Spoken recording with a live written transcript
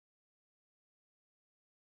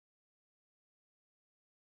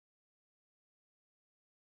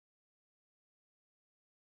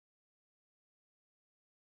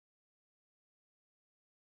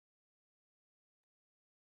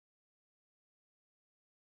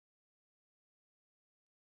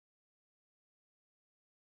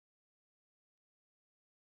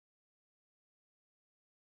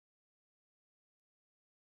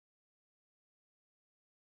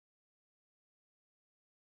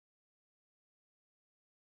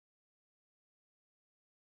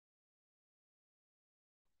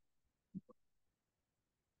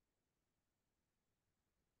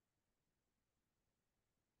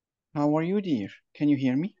How are you, dear? Can you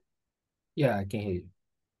hear me? Yeah, I can hear you.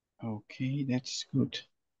 Okay, that's good.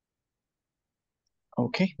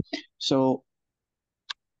 Okay, so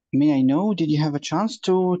may I know, did you have a chance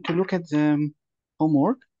to look at the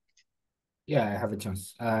homework? Yeah, I have a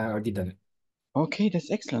chance. I already done it. Okay,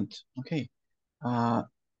 that's excellent. Okay, uh,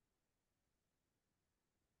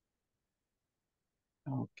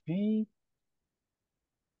 okay.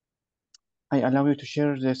 I allow you to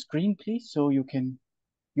share the screen, please, so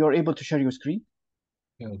you're able to share your screen.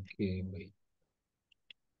 Okay, wait.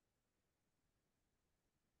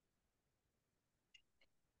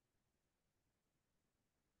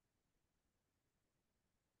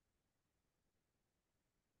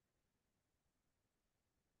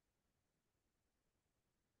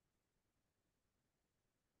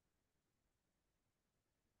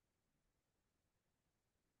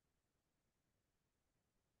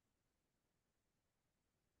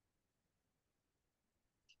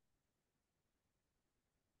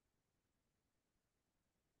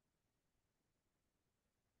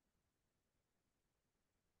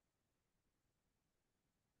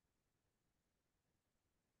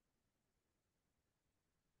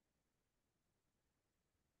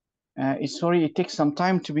 Sorry, it takes some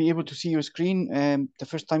time to be able to see your screen the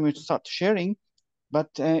first time you start sharing,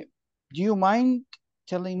 but do you mind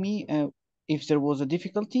telling me if there was a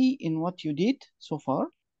difficulty in what you did so far?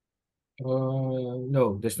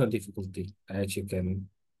 No, there's no difficulty. I actually can.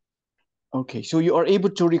 Okay, so you are able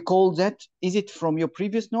to recall that. Is it from your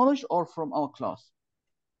previous knowledge or from our class?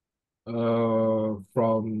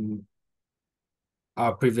 From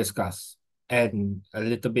our previous class and a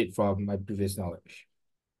little bit from my previous knowledge.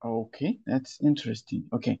 Okay, that's interesting.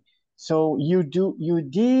 Okay, so you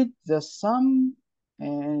did the sum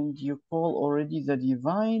and you call already the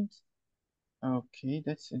divide. Okay,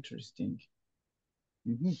 that's interesting.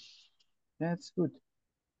 Mhm. That's good.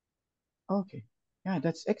 Okay, yeah,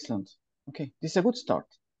 that's excellent. Okay, this is a good start.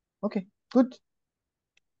 Okay, good.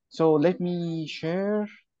 So let me share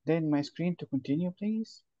then my screen to continue,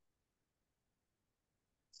 please.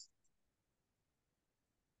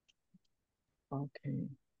 Okay.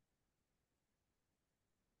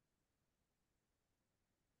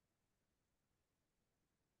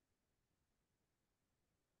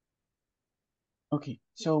 Okay,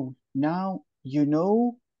 so now you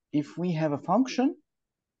know if we have a function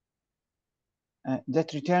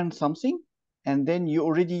that returns something, and then you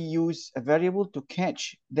already use a variable to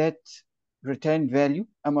catch that return value.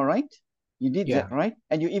 Am I right? You did Yeah, that, right?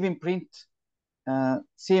 And you even print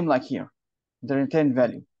same like here, the return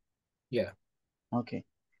value. yeah. Okay.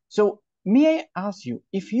 So may I ask you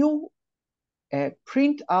if you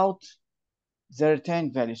print out the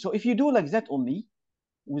return value? So if you do like that only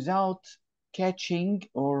without catching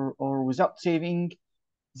or without saving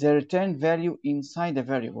the return value inside a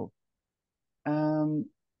variable, um,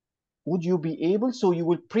 would you be able, so you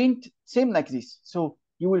will print same like this, so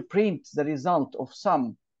you will print the result of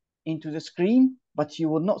sum into the screen, but you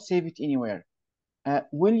will not save it anywhere.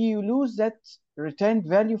 Will you lose that returned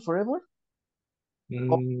value forever,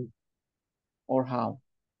 or, Mm, or how?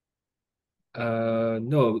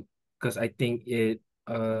 no, because I think it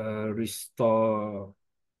restore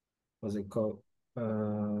what's it called?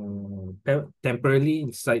 Temporarily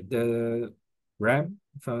inside the RAM,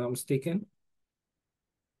 if I'm not mistaken.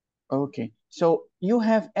 Okay, so you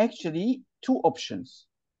have actually two options,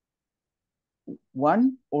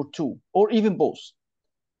 one or two or even both.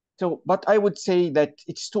 So but I would say that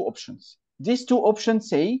it's two options. These two options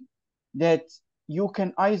say that you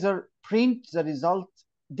can either print the result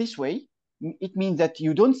this way. It means that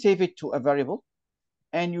you don't save it to a variable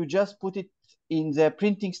and you just put it in the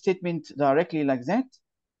printing statement directly like that.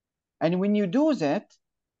 And when you do that,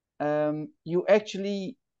 you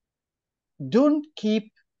actually don't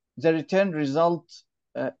keep the return result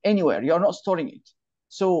anywhere. You are not storing it.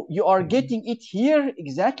 So you are Mhm. getting it here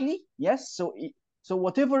exactly. Yes. So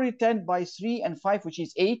whatever returned by 3 and 5, which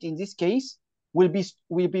is 8 in this case, will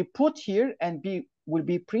be put here and will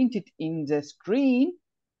be printed in the screen.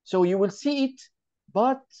 So you will see it,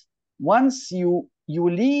 but once you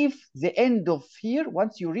leave the end of here,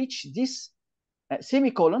 once you reach this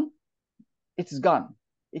semicolon, it's gone.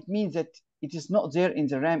 It means that it is not there in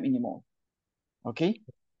the RAM anymore. Okay,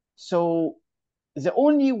 so the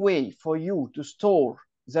only way for you to store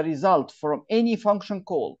the result from any function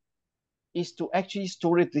call is to actually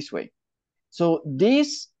store it this way. So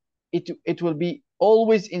this, it will be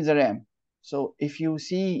always in the RAM. So if you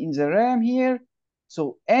see in the RAM here,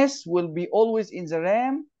 so S will be always in the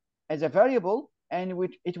RAM as a variable, and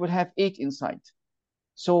it will have 8 inside.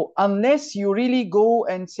 So unless you really go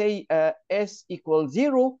and say S equals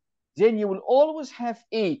 0, then you will always have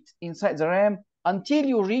 8 inside the RAM until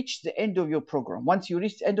you reach the end of your program. Once you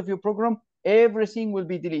reach the end of your program, everything will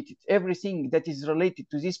be deleted. Everything that is related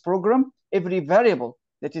to this program, every variable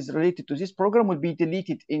that is related to this program will be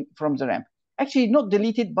deleted from the RAM. Actually, not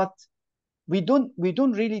deleted, but we don't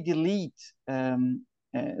really delete.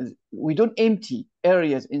 We don't empty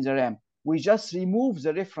areas in the RAM. We just remove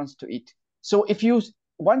the reference to it. So if you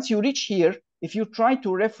once you reach here, if you try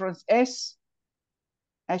to reference S,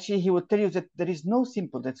 actually he will tell you that there is no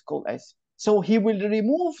symbol that's called S. So he will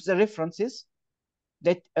remove the references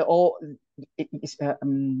that, let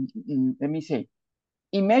me say,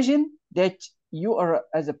 imagine that you are,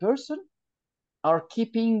 as a person, are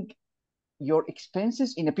keeping your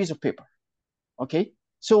expenses in a piece of paper. Okay,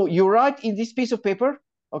 so you write in this piece of paper,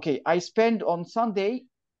 okay, I spend on Sunday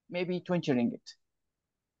maybe 20 ringgit.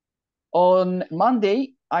 On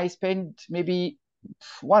Monday, I spend maybe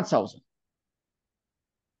 1,000.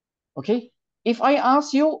 Okay, if I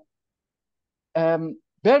ask you,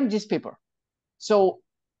 burn this paper. So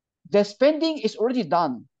the spending is already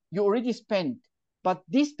done. You already spent, but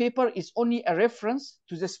this paper is only a reference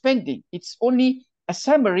to the spending. It's only a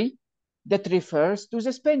summary that refers to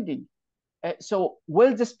the spending. So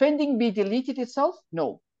will the spending be deleted itself?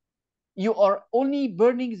 No. You are only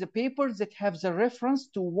burning the papers that have the reference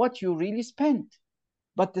to what you really spent,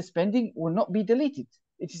 but the spending will not be deleted.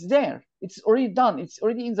 It is there. It's already done. It's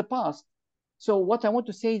already in the past. So what I want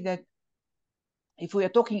to say is that if we are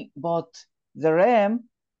talking about the RAM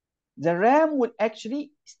will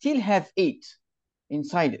actually still have 8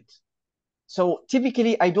 inside it. So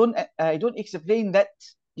typically, I don't explain that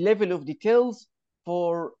level of details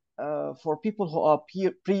for people who are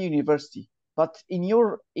pre-university. But in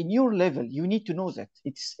your level, you need to know that.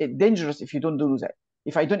 It's dangerous if you don't do that,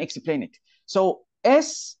 if I don't explain it. So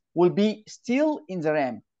S will be still in the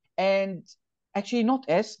RAM. And actually not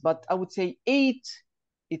S, but I would say 8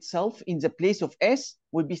 itself in the place of S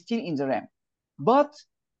will be still in the RAM. But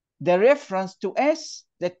the reference to S,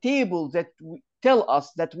 the table that tell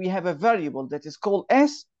us that we have a variable that is called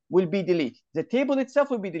S, will be deleted. The table itself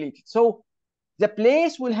will be deleted. So the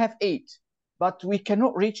place will have 8, but we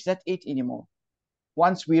cannot reach that 8 anymore.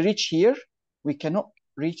 Once we reach here, we cannot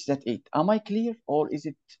reach that 8. Am I clear, or is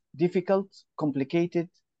it difficult, complicated?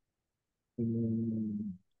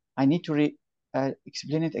 I need to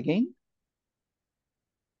explain it again.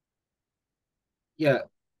 Yeah,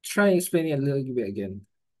 try explaining a little bit again.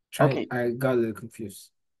 Okay. I got a little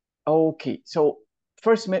confused. Okay, so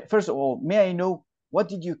first of all, may I know what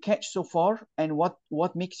did you catch so far, and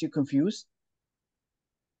what makes you confused?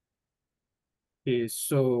 Okay,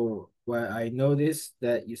 so what I noticed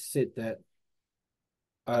that you said that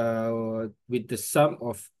with the sum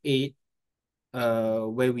of 8,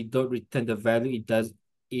 where we don't return the value,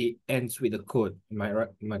 it ends with a code. Am I right?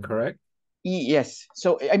 Am I correct? Yes.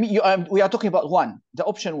 So I mean, we are talking about the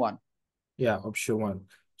option 1. Yeah, option 1.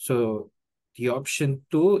 So the option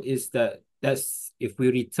 2 is that's if we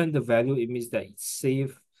return the value, it means that it's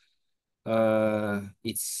saved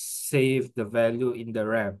the value in the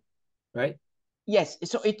RAM, right? Yes.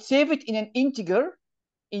 So it save it in an integer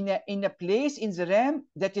in a place in the RAM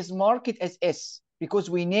that is marked as S, because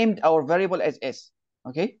we named our variable as S.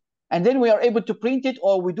 Okay. And then we are able to print it,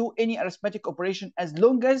 or we do any arithmetic operation as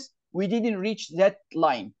long as we didn't reach that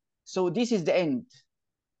line. So this is the end.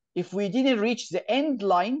 If we didn't reach the end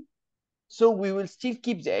line, so we will still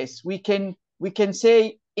keep the S. We can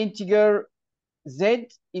say integer Z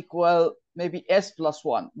equal maybe S plus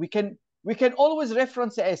 1. We can always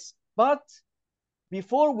reference S, but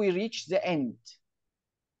before we reach the end.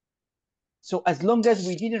 So as long as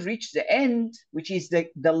we didn't reach the end, which is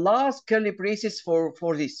the last curly braces for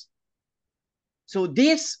this. So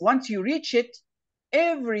this, once you reach it,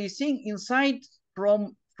 everything inside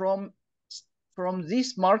from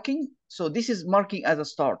this marking. So this is marking as a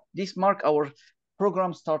start. This mark our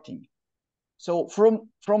program starting. So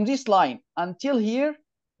from this line until here,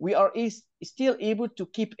 we are still able to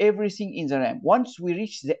keep everything in the RAM. Once we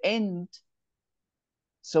reach the end,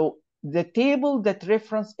 so the table that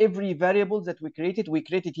reference every variable that we created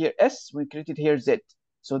here S, we created here Z.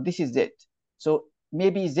 So this is Z. So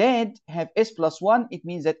maybe Z have S plus 1, it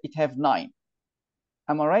means that it have 9.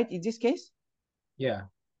 Am I right in this case? Yeah.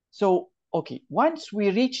 So, okay, once we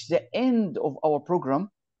reach the end of our program,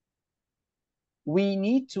 we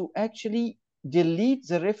need to actually delete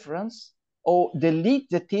the reference or delete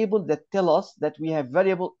the table that tell us that we have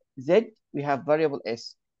variable Z, we have variable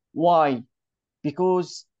S. Why?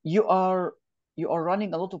 Because you are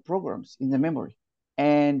running a lot of programs in the memory,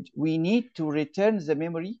 and we need to return the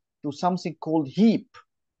memory to something called heap.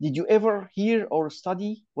 Did you ever hear or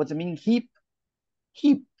study what the meaning heap?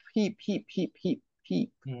 Heap heap.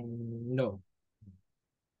 No.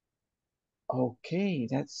 Okay,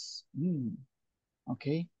 that's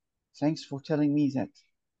okay. Thanks for telling me that.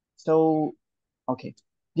 So, okay.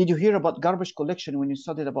 Did you hear about garbage collection when you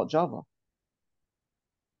studied about Java?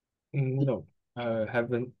 No. I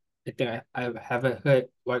haven't. I think I haven't heard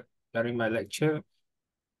what during my lecture.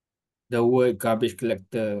 The word garbage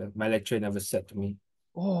collector, my lecturer never said to me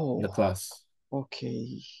in the Oh, class.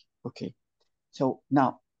 okay. Okay. So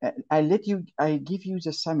now I give you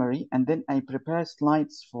the summary and then I prepare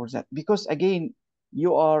slides for that because again,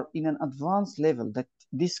 you are in an advanced level that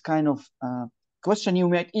this kind of question you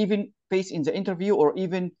might even face in the interview or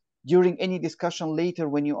even during any discussion later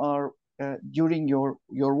when you are during your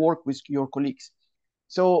work with your colleagues.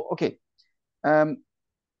 So, okay, um,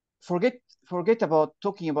 forget forget about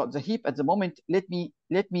talking about the heap at the moment. Let me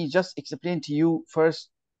just explain to you first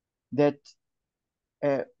that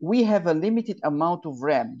we have a limited amount of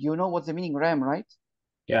RAM. You know what's the meaning RAM, right?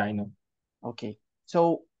 Yeah, I know. Okay.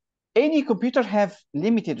 So any computer have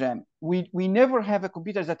limited RAM. We never have a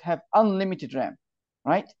computer that have unlimited RAM,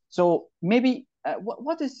 right? So maybe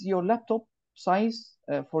what is your laptop size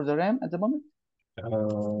for the RAM at the moment?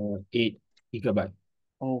 8 GB.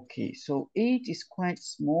 Okay, so 8 is quite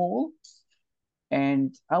small,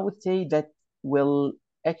 and I would say that will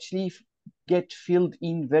actually get filled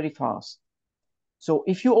in very fast. So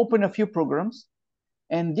if you open a few programs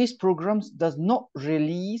and these programs does not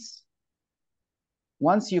release,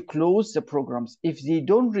 once you close the programs, if they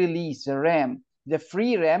don't release the RAM, the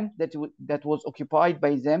free RAM that was occupied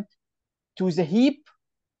by them to the heap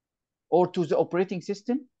or to the operating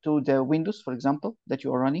system, to the Windows, for example, that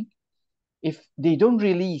you are running, if they don't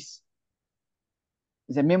release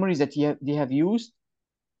the memory that they have used,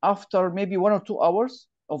 after maybe 1 or 2 hours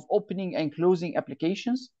of opening and closing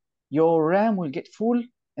applications, your RAM will get full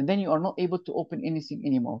and then you are not able to open anything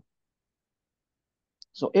anymore.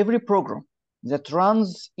 So every program that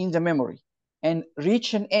runs in the memory and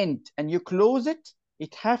reach an end and you close it,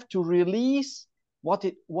 it have to release what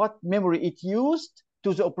memory it used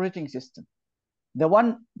to the operating system. The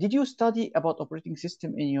one, did you study about operating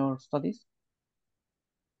system in your studies?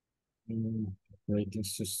 Operating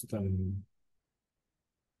system.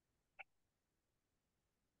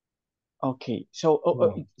 Okay, so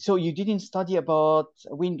No. so you didn't study about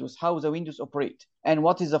Windows, how the Windows operate, and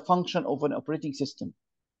what is the function of an operating system.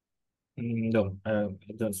 No, I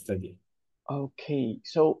don't study. Okay,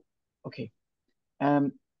 so okay,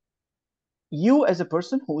 um, you as a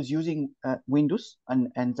person who is using Windows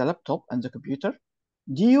and the laptop and the computer,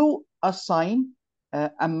 do you assign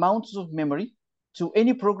amounts of memory to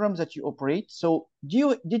any program that you operate? So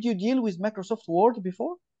did you deal with Microsoft Word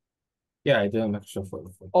before? Yeah, I did Microsoft Word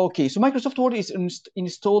before. Okay, so Microsoft Word is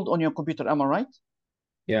installed on your computer, am I right?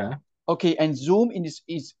 Yeah, Okay, and Zoom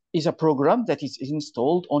is a program that is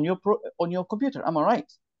installed on on your computer, am I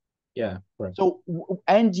right? yeah, correct. So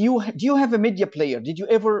and do you have a media player? Did you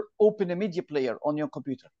ever open a media player on your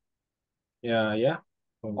computer? Yeah, yeah.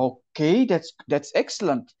 Okay, that's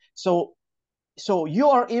excellent. So you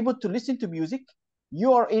are able to listen to music,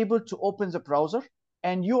 you are able to open the browser,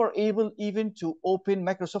 and you are able even to open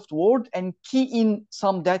Microsoft Word and key in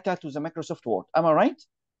some data to the Microsoft Word. Am I right?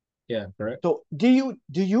 Yeah, correct. So do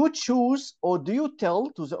you choose or do you tell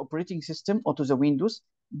to the operating system or to the Windows,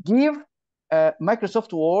 give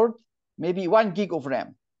Microsoft Word maybe 1 gig of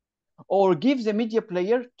RAM, or give the media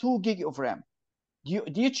player 2 gig of RAM? Do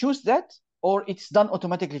you choose that, or it's done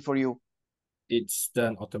automatically for you? It's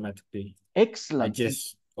done automatically. I Excellent.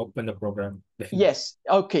 just open the program. Then Yes.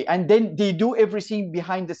 Okay. And then they do everything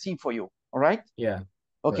behind the scene for you. All right. yeah,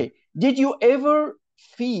 correct. Okay. Did you ever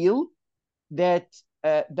feel that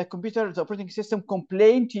the computer, the operating system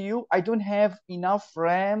complained to you, I don't have enough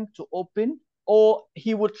RAM to open, or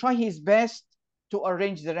he will try his best to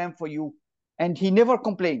arrange the RAM for you, and he never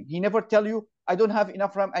complained. He never tell you, I don't have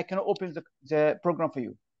enough RAM, I cannot open the program for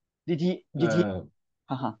you. Did he? Uh,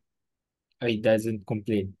 Uh-huh. it doesn't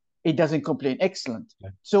complain. It doesn't complain. Excellent. Yeah.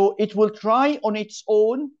 So it will try on its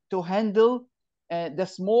own to handle the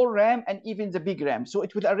small RAM and even the big RAM. So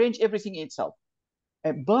it will arrange everything itself.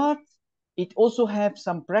 But it also have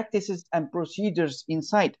some practices and procedures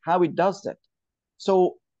inside how it does that.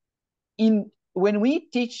 So in when we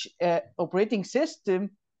teach operating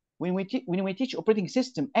system, when we teach operating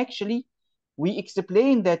system, actually we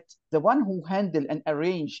explain that the one who handle and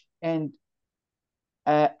arrange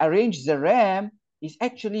the RAM is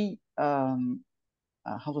actually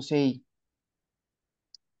how to say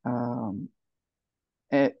um,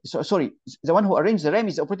 sorry, the one who arranged the RAM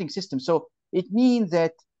is the operating system. So it means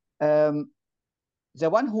that um, the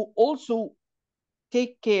one who also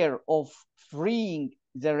take care of freeing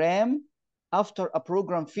the RAM after a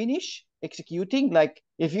program finish executing. Like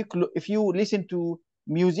if you listen to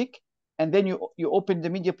music and then you open the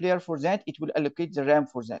media player for that, it will allocate the RAM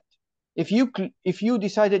for that. If you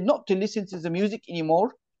decided not to listen to the music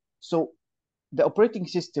anymore, so the operating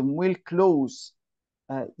system will close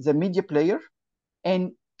the media player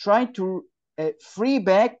and try to free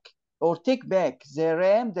back or take back the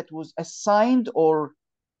RAM that was assigned or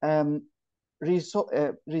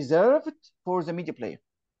reserved for the media player.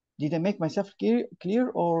 Did I make myself clear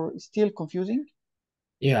or still confusing?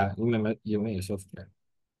 Yeah, you make yourself clear.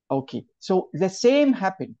 Okay, so the same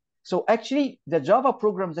happened. So actually, the Java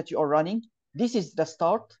programs that you are running, this is the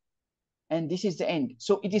start and this is the end.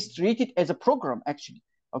 So it is treated as a program actually.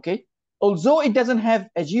 Okay, although it doesn't have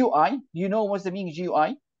a GUI. You know what's the meaning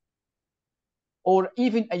GUI? Or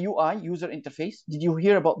even a UI, user interface. Did you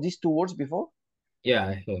hear about these two words before? Yeah,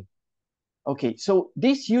 I heard. Okay, so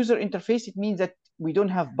this user interface, it means that we don't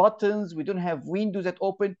have buttons, we don't have windows that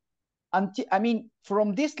open. Until, I mean,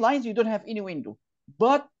 from these lines, you don't have any window,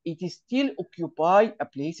 but it is still occupy a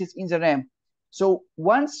places in the RAM. So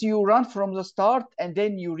once you run from the start and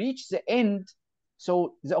then you reach the end,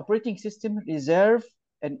 so the operating system reserve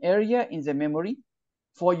an area in the memory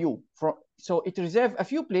for you. So it reserve a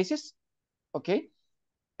few places, okay,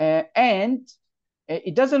 and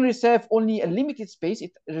it doesn't reserve only a limited space.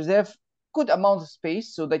 It reserves good amount of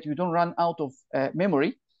space so that you don't run out of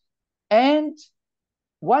memory. And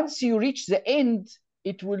once you reach the end,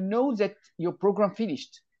 it will know that your program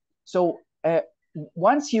finished. So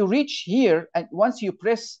once you reach here and once you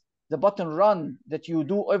press the button run that you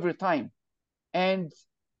do every time, and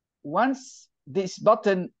once this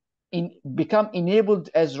button become enabled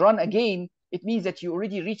as run again, it means that you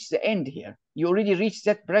already reached the end here. You already reached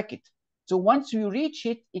that bracket. So once you reach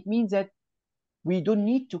it, it means that we don't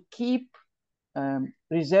need to keep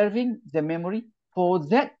reserving the memory for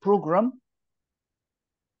that program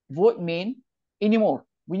void main anymore.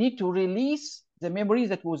 We need to release the memory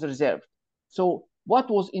that was reserved. So what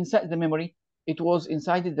was inside the memory? It was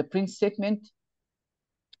inside the print statement,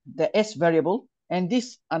 the S variable, and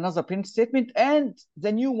this another print statement, and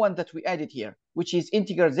the new one that we added here, which is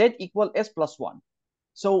integer Z equal S plus 1.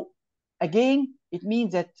 So again, it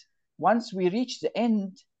means that once we reach the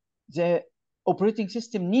end, the operating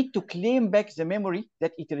system need to claim back the memory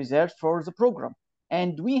that it reserved for the program.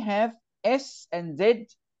 And we have S and Z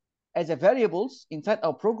as a variables inside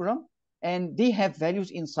our program, and they have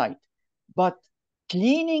values inside. But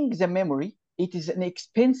cleaning the memory, it is an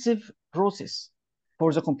expensive process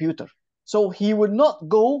for the computer. So he will not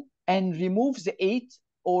go and remove the 8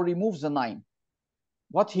 or remove the 9.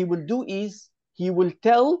 What he will do is he will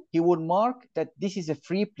mark that this is a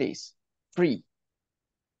free place, free.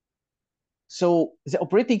 So the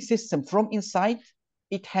operating system from inside,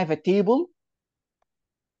 it have a table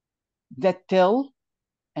that tell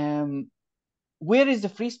where is the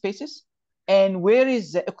free spaces and where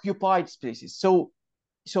is the occupied spaces. So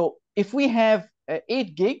if we have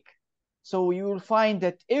 8 gig, so you will find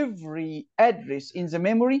that every address in the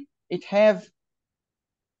memory, it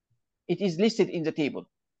is listed in the table.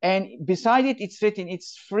 And beside it, it's written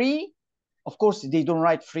it's free. Of course, they don't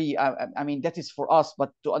write free. I mean, that is for us,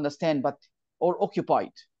 but to understand, or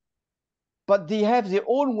occupied. But they have their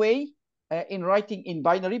own way in writing in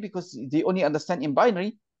binary because they only understand in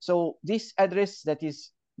binary. So this address that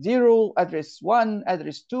is 0, address 1,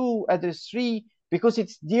 address 2, address 3, because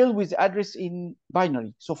it's deal with address in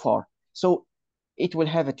binary so far. So it will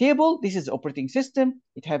have a table. This is the operating system.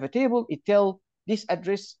 It have a table. It tell this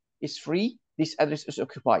address is free. This address is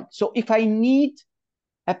occupied. So if I need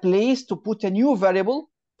a place to put a new variable,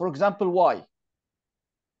 for example, y.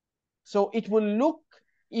 So it will look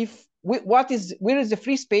if where is the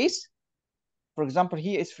free space. For example,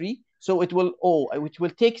 here is free. So it will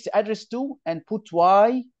take the address 2 and put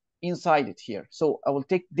y inside it here. So I will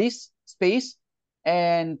take this space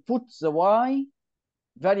and put the y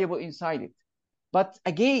variable inside it. But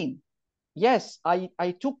again, yes,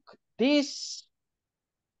 I took this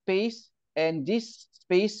space and this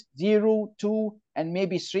space 0, 2, and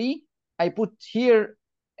maybe 3. I put here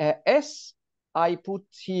S, I put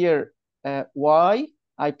here Y,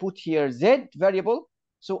 I put here Z variable.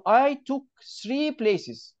 So I took 3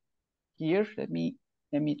 places here. Let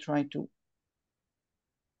me try to.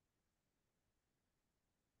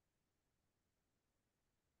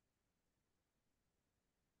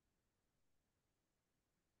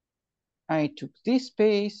 I took this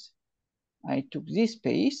space, I took this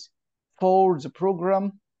space for the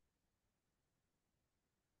program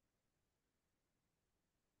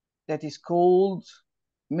that is called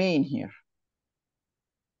main here.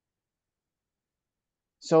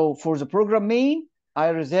 So for the program main, I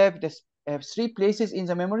reserve this three places in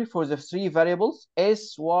the memory for the three variables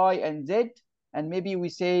s, y, and z, and maybe we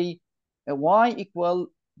say y equal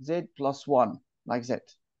z plus 1, like that.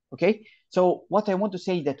 Okay, so what I want to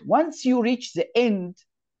say that once you reach the end,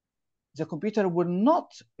 the computer will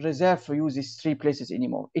not reserve for you these three places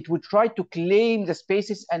anymore. It will try to claim the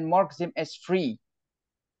spaces and mark them as free.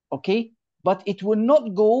 Okay, but it will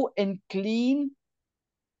not go and clean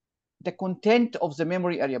the content of the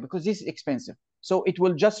memory area because this is expensive. So it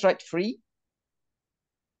will just write free,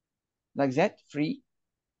 like that, free,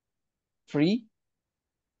 free.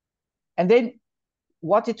 And then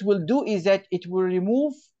what it will do is that it will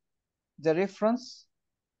remove the reference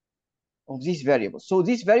of these variables. So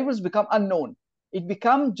these variables become unknown. It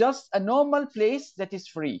becomes just a normal place that is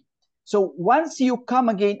free. So once you come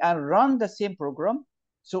again and run the same program,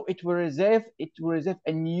 so it will reserve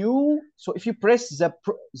a new. So if you press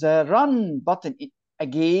the run button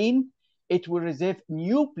again, it will reserve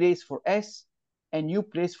new place for S, a new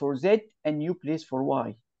place for Z, a new place for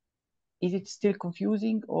Y. Is it still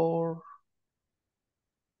confusing or?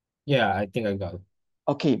 Yeah, I think I got it.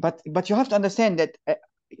 Okay, but you have to understand that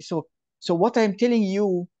so what I'm telling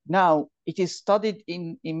you now, it is studied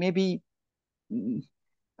in maybe,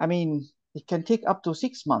 I mean, it can take up to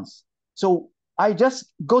 6 months. So I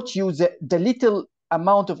just got you the little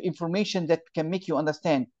amount of information that can make you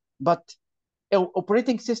understand. But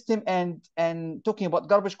operating system and talking about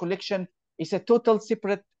garbage collection is a total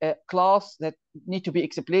separate class that need to be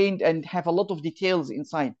explained and have a lot of details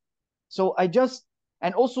inside. So I just,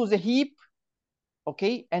 and also the heap,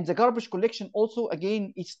 okay, and the garbage collection also,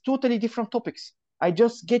 again, it's totally different topics. I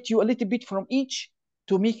just get you a little bit from each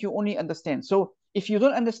to make you only understand. So if you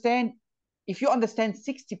don't understand, if you understand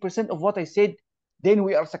 60% of what I said, then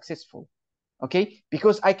we are successful. Okay,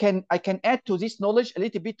 because I can add to this knowledge a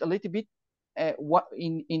little bit what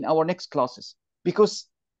in our next classes. Because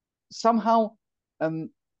somehow,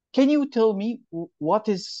 um, can you tell me what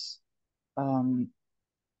is, um,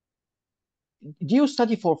 do you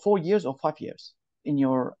study for 4 years or 5 years in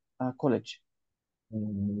your college?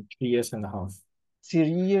 3 years and a half. 3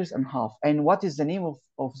 years and a half. And what is the name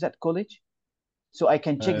of that college? So I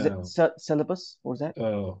can check the Uh, syllabus for that.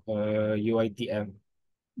 UITM.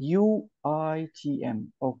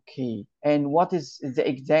 UITM. Okay. And what is the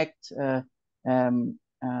exact um,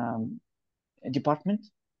 um, department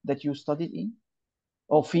that you studied in?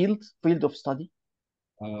 Or field of study?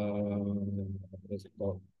 What's it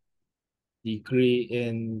called? Degree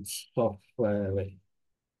in software. Wait.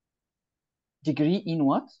 Degree in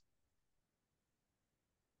what?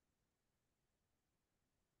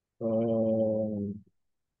 Um,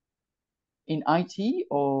 In IT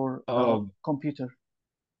or oh, computer?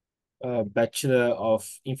 Bachelor of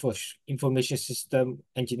Information System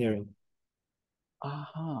Engineering.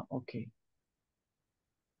 Aha, okay.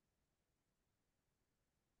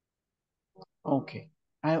 Okay,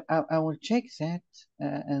 I will check that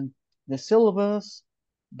and the syllabus,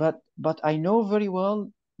 but I know very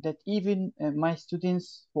well that even my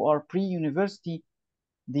students who are pre-university,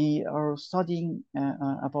 they are studying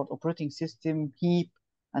about operating system, heap,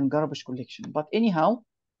 and garbage collection. But anyhow,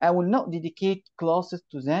 I will not dedicate classes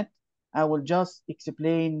to that. I will just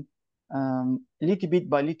explain little bit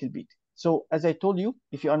by little bit. So as I told you,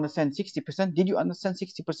 if you understand 60%, did you understand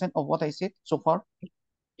 60% of what I said so far?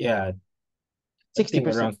 Yeah, I think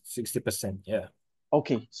 60%. around 60%. Yeah.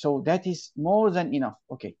 Okay, so that is more than enough.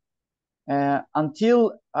 Okay.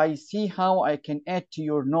 Until I see how I can add to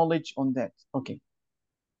your knowledge on that. Okay.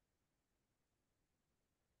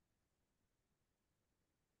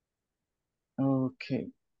 Okay.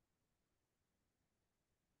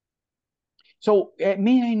 So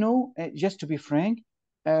may I know, just to be frank,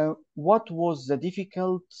 what was the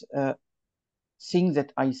difficult thing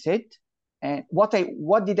that I said? And what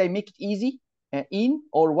did I make it easy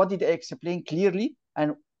or what did I explain clearly,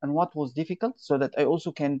 and what was difficult, so that I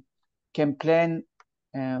also can plan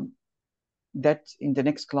um, that in the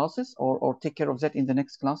next classes, or take care of that in the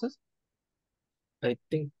next classes. I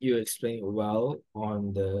think you explained well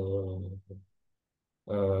on the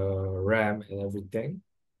RAM and everything.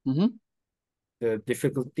 Mm-hmm. The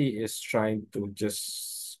difficulty is trying to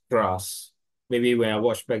just grasp. Maybe when I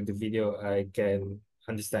watch back the video, I can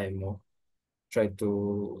understand more. Try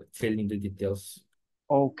to fill in the details.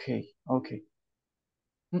 Okay, okay.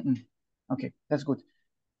 Mm-mm. Okay, that's good.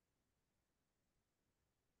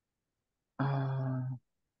 Uh,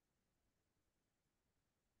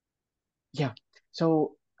 yeah.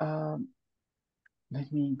 So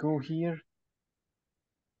let me go here.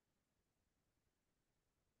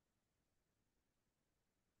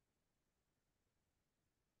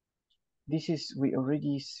 this is, we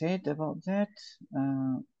already said about that.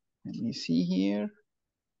 Let me see here.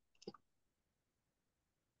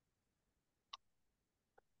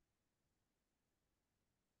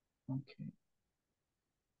 Okay.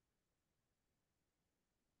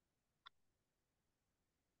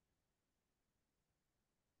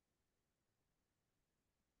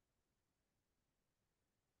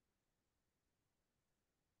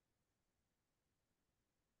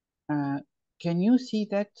 Can you see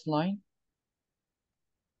that line?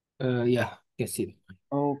 Yeah, can see.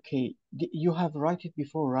 Okay, you have write it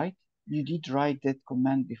before, right? You did write that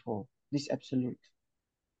command before, this absolute.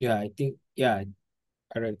 Yeah, I think, yeah,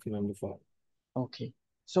 I read command before. Okay,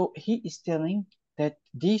 so he is telling that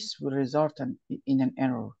this will result in an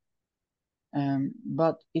error.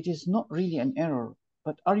 But it is not really an error.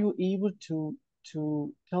 But are you able to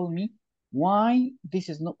tell me why this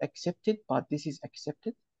is not accepted, but this is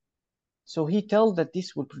accepted? So he tells that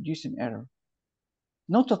this will produce an error.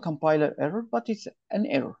 Not a compiler error, but it's an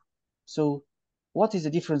error. So what is the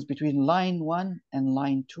difference between line 1 and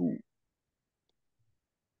line 2?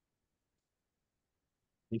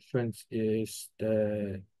 Difference is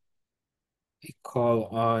the call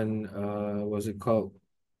on what's it called?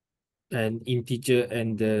 An integer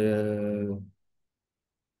and the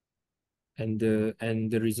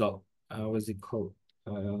result. What's it called?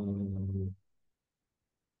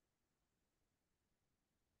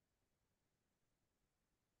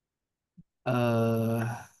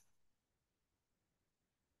 Uh,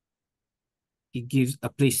 it gives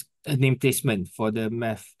a name placement for the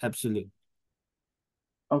math absolute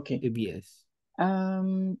Okay. ABS.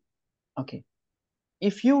 Okay.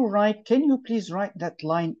 If you write, can you please write that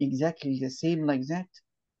line exactly the same like that?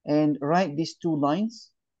 And write these two lines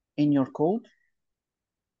in your code.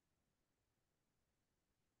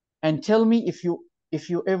 And tell me if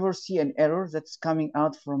you ever see an error that's coming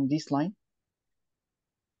out from this line.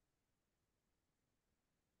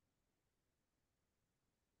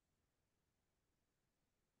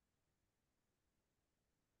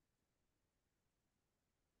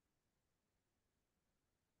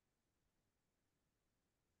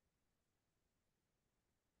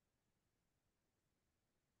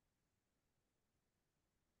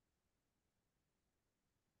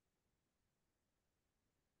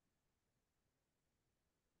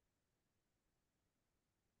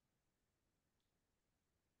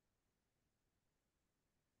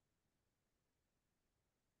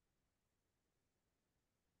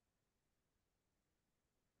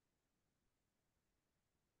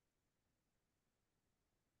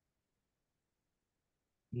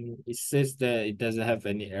 It says that it doesn't have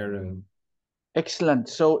any error. Excellent.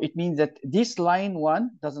 So it means that this line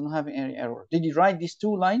 1 doesn't have any error. Did you write these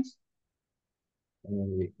two lines?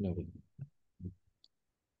 Wait, no.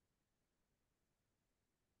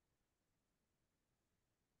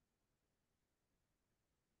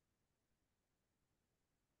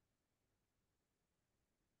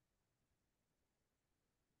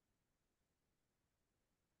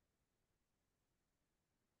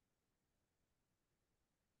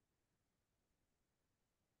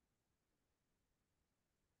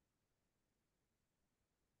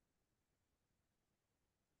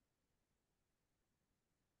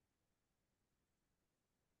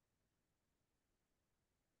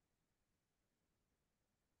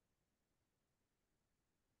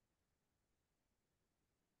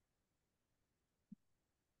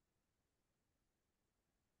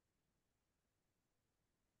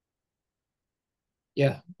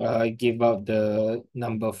 Yeah, I give out the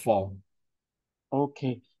number 4.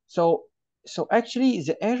 Okay. So actually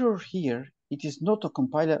the error here, it is not a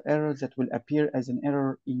compiler error that will appear as an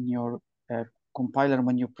error in your compiler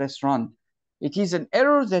when you press run. It is an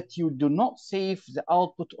error that you do not save the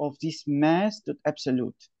output of this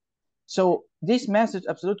mass.absolute. So this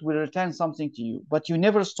mass.absolute will return something to you, but you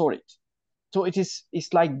never store it. So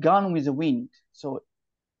it's like gone with the wind. So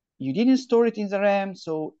you didn't store it in the RAM,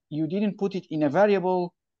 so you didn't put it in a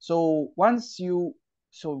variable. So once you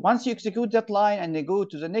execute that line and they go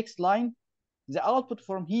to the next line, the output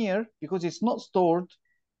from here, because it's not stored,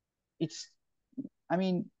 it's I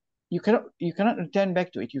mean you cannot return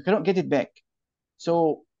back to it. You cannot get it back.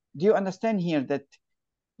 So do you understand here that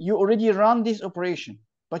you already run this operation,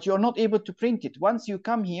 but you're not able to print it. Once you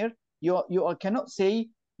come here, you cannot say,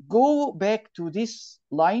 go back to this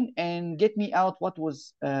line and get me out what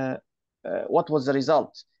was the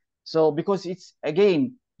result. So because it's,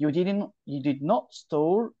 again, you did not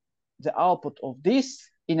store the output of this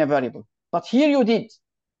in a variable, but here you did.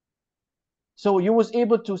 So you was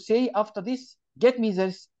able to say after this, get me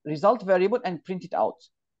this result variable and print it out.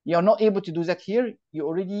 You're not able to do that here. You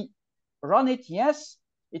already run it, yes,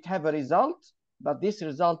 it have a result, but this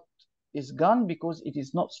result is gone because it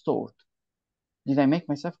is not stored. Did I make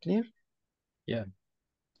myself clear? Yeah.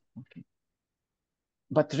 Okay.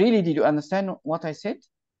 But really, did you understand what I said?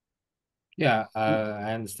 Yeah,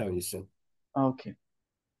 I understand what you said. Okay.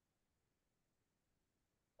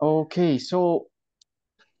 Okay, so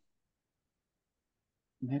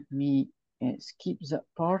let me skip that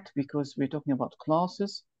part because we're talking about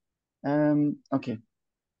classes. Okay.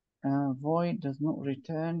 Void does not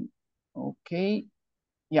return. Okay.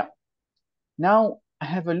 Yeah. Now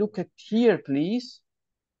have a look at here, please.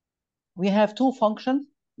 We have two functions.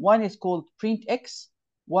 One is called print x.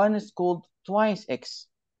 One is called twice x.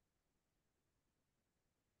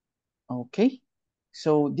 Okay.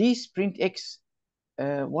 So this print x,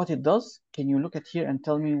 what it does, can you look at here and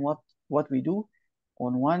tell me what we do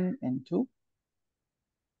on 1 and 2?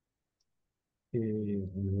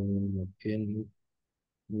 In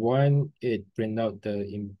one, it print out the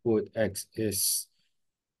input X is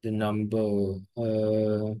the number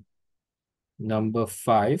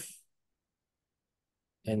 5,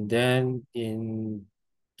 and then in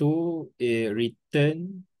 2 it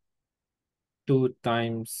return 2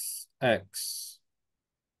 times X,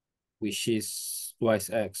 which is twice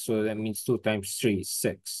X, so that means 2 times 3 is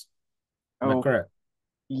 6. Am I Oh, correct?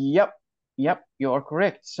 yep, yep, you are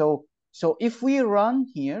correct. So if we run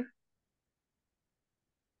here,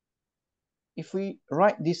 if we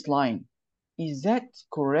write this line, is that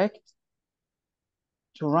correct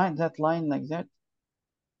to write that line like that?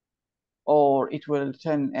 Or it will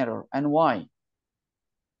return error, and why?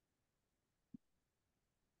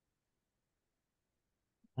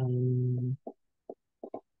 Um,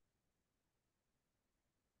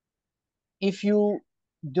 If you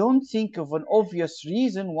don't think of an obvious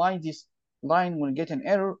reason why this line will get an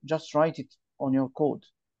error, just write it on your code,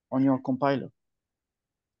 on your compiler.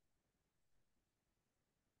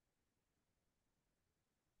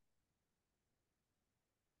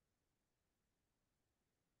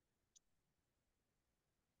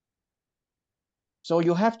 So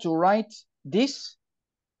you have to write this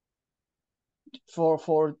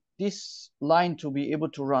for this line to be able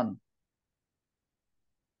to run.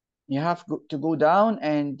 You have to go down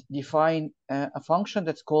and define a function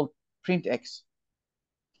that's called printx.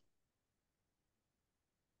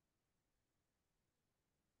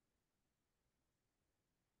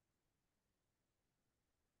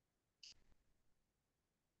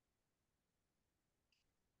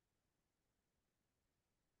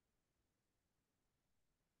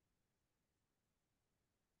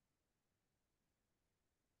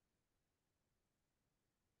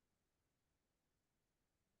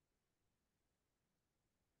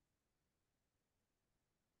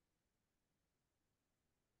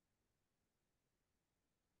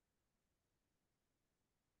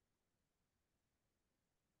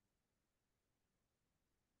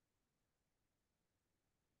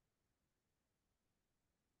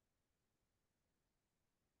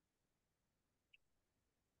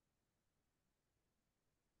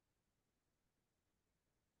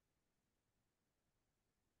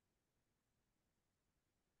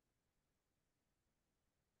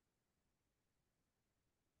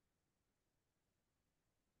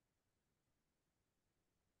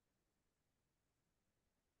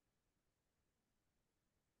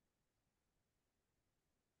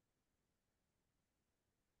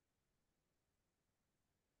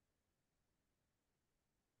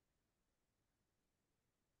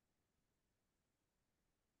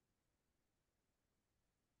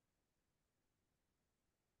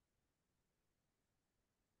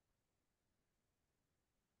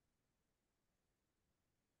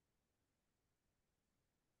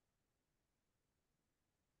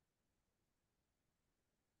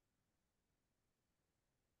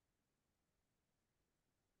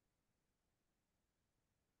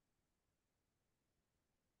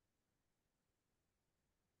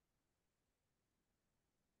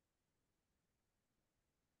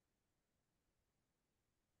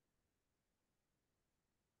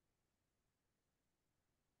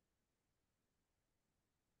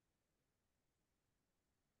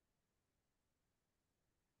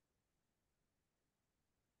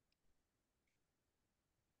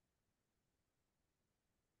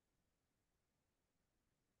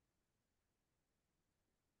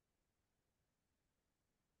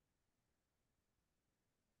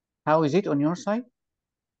 How is it on your side?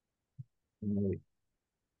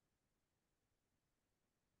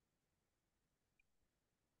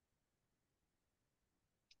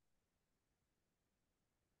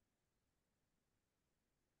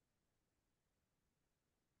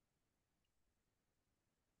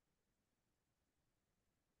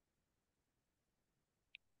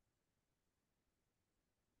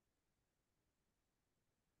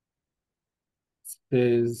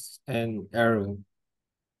 Is an error.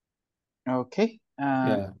 Okay.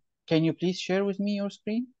 Yeah. Can you please share with me your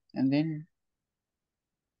screen? And then,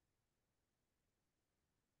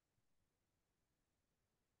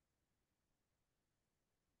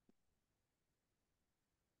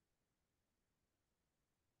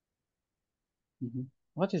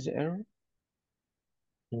 what is the error?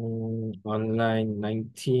 On line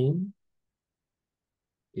 19,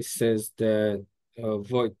 it says that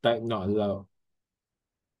void type not allowed.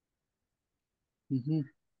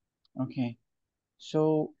 Okay.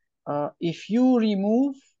 So if you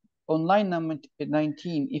remove on line number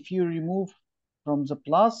 19, if you remove from the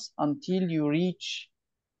plus until you reach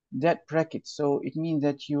that bracket, so it means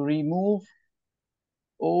that you remove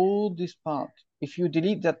all this part. If you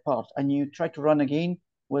delete that part and you try to run again,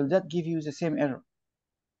 will that give you the same error?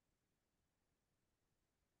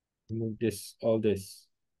 Remove this, all this.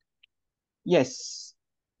 Yes,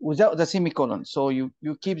 without the semicolon. So you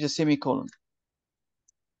keep the semicolon.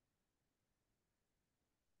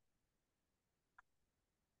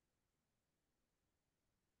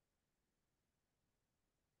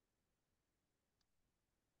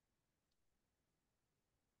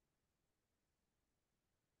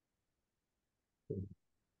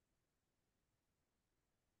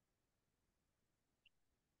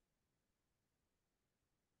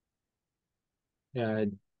 Yeah, I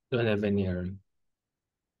don't have any error.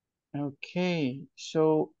 Okay,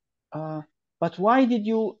 so but why did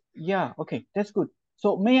you? Yeah, okay, that's good.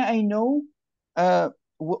 So may I know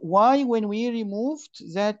why when we removed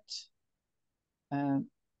uh,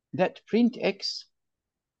 that print x,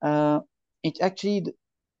 it actually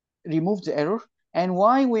removed the error, and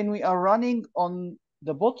why when we are running on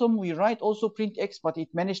the bottom we write also print x, but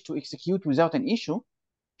it managed to execute without an issue?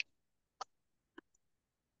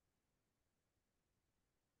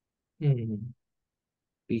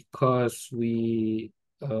 Because we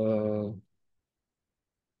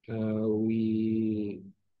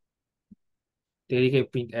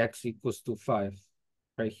dedicate print x equals to 5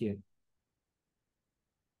 right here.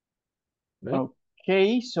 Right?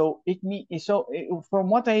 Okay, so from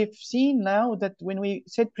what I've seen now that when we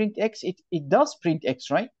said print x, it does print x,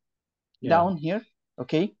 right? Yeah. Down here.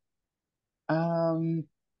 Okay. Um,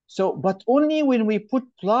 so but only when we put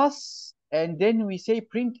plus and then we say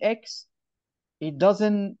print x, it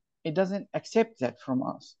doesn't accept that from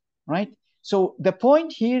us, right? So the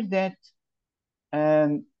point here that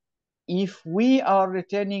um, if we are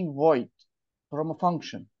returning void from a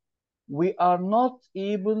function, we are not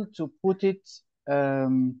able to put it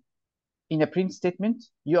in a print statement.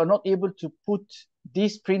 You are not able to put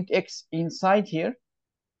this print x inside here.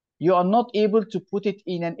 You are not able to put it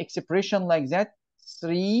in an expression like that,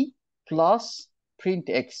 3 plus print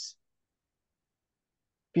x.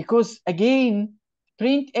 Because again,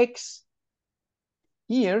 print x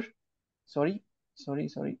here, sorry,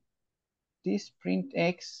 this print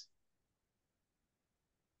x,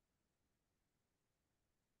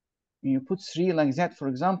 you put 3 like that, for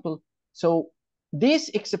example. So this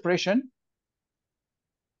expression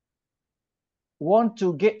want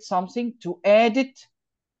to get something to add it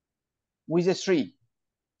with a 3.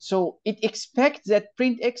 So it expects that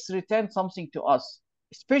print x return something to us.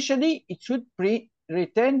 Especially, it should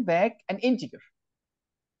return back an integer.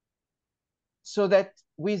 So that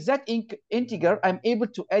with that integer, I'm able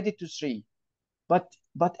to add it to 3. But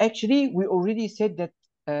actually, we already said that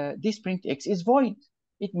this print x is void.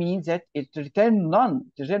 It means that it return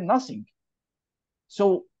none, it return nothing.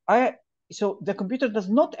 So the computer does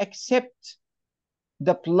not accept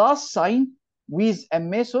the plus sign with a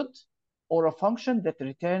method or a function that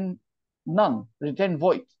return none, return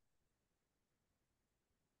void.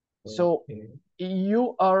 So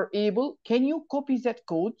you are able, can you copy that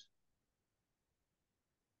code?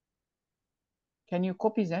 Can you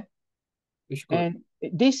copy that? Which code? And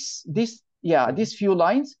these few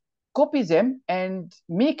lines, copy them and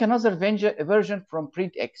make another version from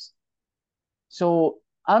print x. So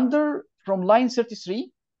from line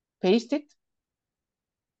 33, paste it.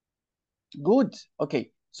 Good.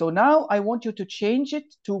 Okay. So now I want you to change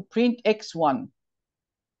it to print x1.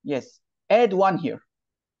 Yes. Add 1 here.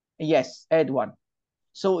 Yes, add 1.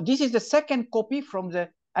 So this is the second copy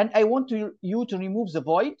and I want you to remove the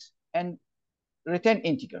void and return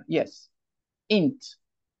integer. Yes. Int.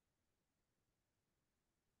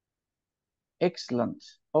 Excellent.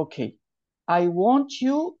 Okay. I want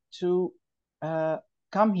you to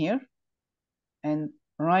come here and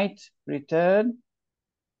write return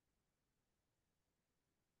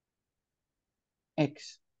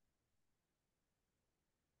x.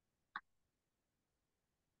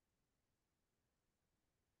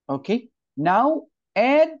 Okay. Now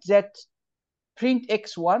add that print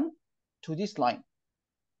x1 to this line.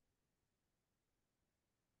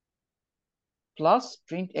 Plus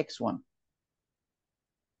print x1.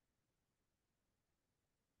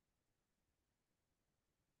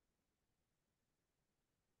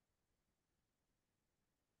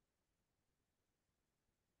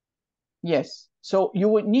 Yes. So you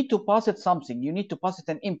would need to pass it something. You need to pass it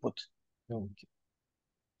an input. Okay.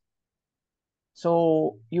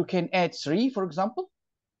 So you can add 3, for example.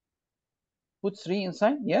 Put 3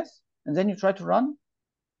 inside, yes. And then you try to run.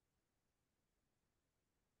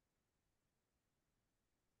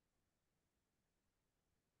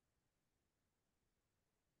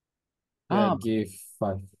 Yeah, give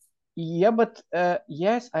 5. Yeah, but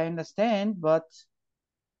yes, I understand, but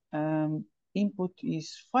input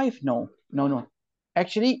is 5. No.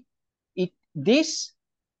 Actually, it is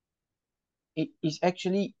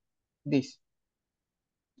actually this.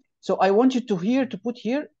 So I want you to put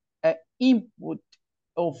here input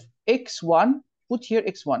of x1, put here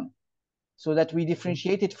x1, so that we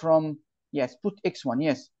differentiate it from, yes, put x1,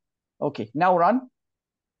 yes. Okay, now run.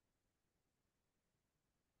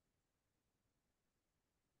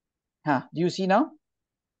 Do you see now?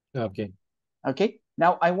 Okay. Okay,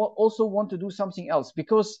 now I also want to do something else,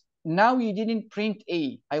 because now you didn't print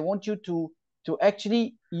A. I want you to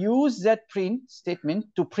actually use that print statement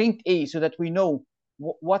to print A, so that we know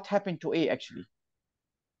what happened to A actually.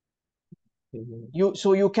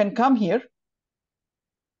 So you can come here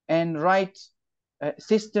and write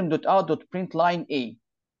system.out.println A.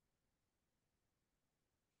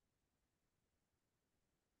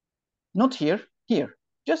 Not here, here.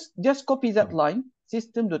 Just copy that line,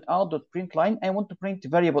 system.out.println. I want to print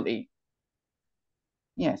variable A.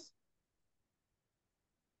 Yes.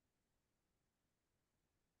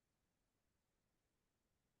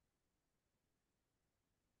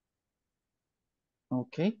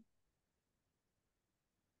 Okay.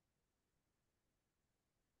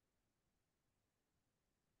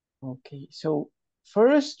 Okay, so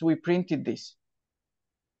first we printed this.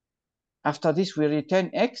 After this, we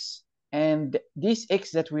return x, and this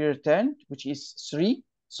x that we returned, which is 3,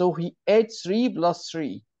 so he adds 3 plus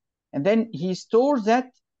 3. And then he stores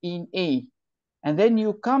that in A. And then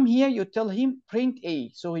you come here, you tell him print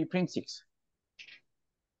A, so he prints 6.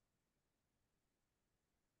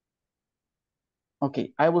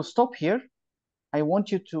 Okay, I will stop here. I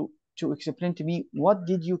want you to explain to me, what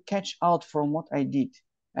did you catch out from what I did,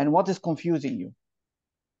 and what is confusing you?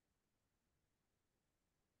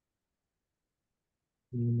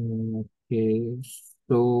 Okay,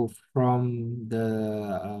 so from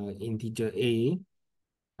the integer A,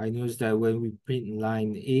 I noticed that when we print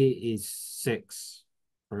line A is 6,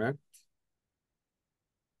 correct?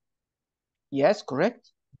 Yes,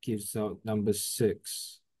 correct. Gives out number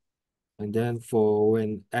 6. And then for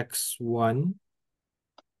when x1,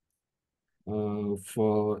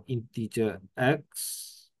 for integer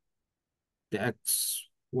x, the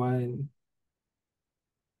x1,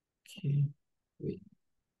 okay, wait.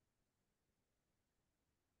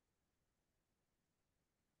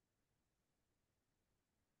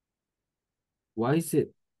 Why is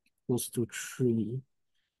it equals to 3?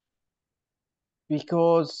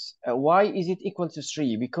 Because why is it equal to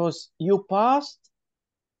 3? Because you passed.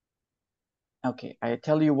 Okay, I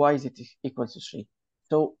tell you why is it equal to 3.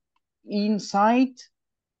 So inside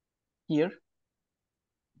here,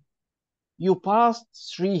 you passed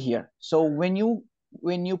 3 here. So when you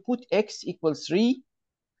put x equals 3,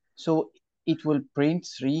 so it will print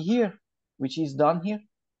 3 here, which is done here.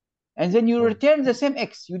 And then you return the same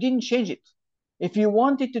x. You didn't change it. If you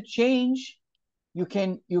wanted to change, you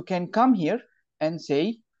can come here and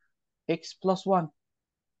say x plus 1.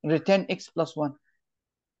 Return x plus 1.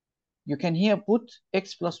 You can here put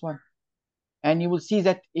x plus 1. And you will see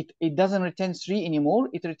that it doesn't return 3 anymore.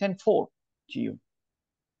 It returns 4 to you.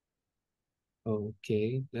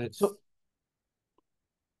 Okay, that's so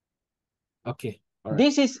okay. All right.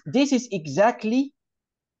 This is exactly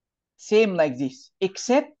same like this,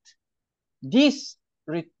 except this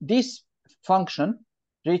function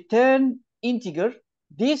return integer,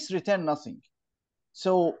 this return nothing.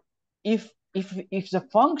 So if the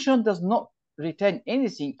function does not return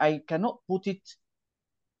anything, I cannot put it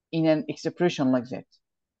in an expression like that.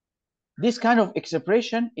 This kind of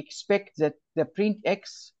expression expects that the print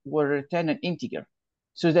x will return an integer,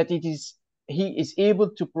 so that he is able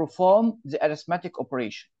to perform the arithmetic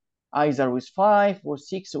operation, either with 5 or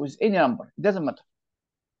 6 or with any number. It doesn't matter.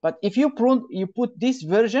 But if you put this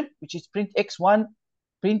version, which is print x1,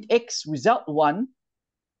 print x without 1,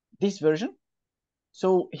 this version,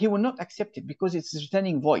 so he will not accept it because it's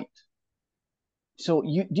returning void. So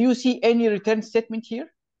do you see any return statement here?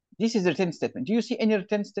 This is the return statement. Do you see any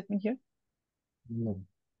return statement here? No.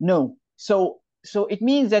 No. So it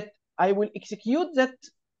means that I will execute that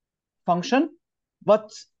function, but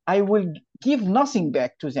I will give nothing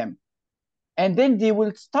back to them. And then they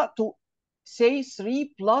will start to say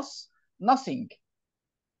 3 plus nothing.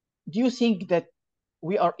 Do you think that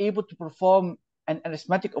we are able to perform an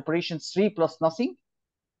arithmetic operation 3 plus nothing?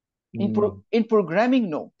 No. In programming,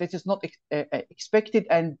 no. This is not expected,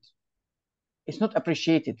 and it's not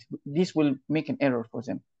appreciated. This will make an error for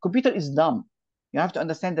them. Computer is dumb. You have to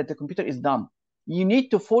understand that the computer is dumb. You need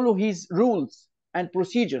to follow his rules and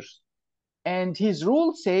procedures. And his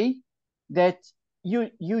rules say that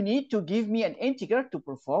you need to give me an integer to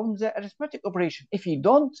perform the arithmetic operation. If you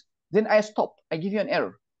don't, then I stop. I give you an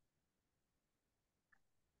error.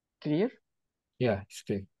 Clear? Yeah, it's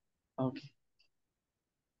clear. Okay.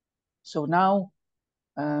 So now,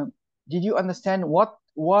 did you understand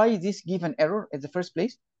why this give an error in the first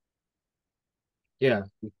place? Yeah,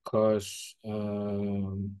 because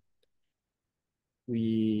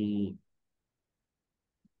we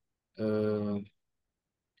uh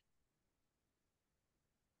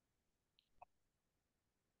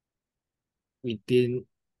we didn't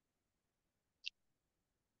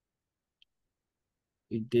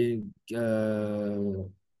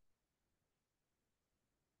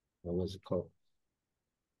what was it called?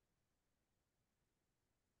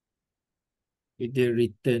 We didn't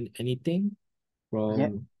return anything Yeah.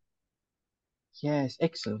 from Yes,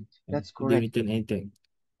 excellent. That's we didn't correct. return anything.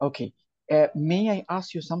 Okay. May I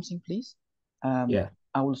ask you something, please? Yeah.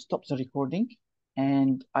 I will stop the recording,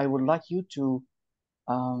 and I would like you to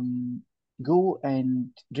go and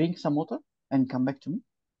drink some water and come back to me.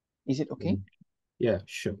 Is it okay? Yeah,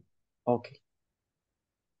 sure. Okay.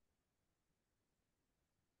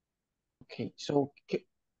 Okay. So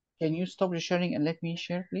can you stop the sharing and let me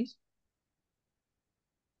share, please?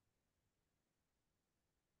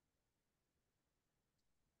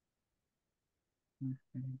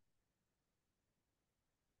 Okay.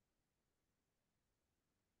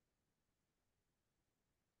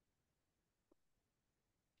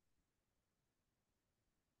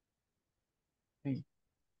 Hey,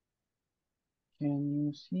 can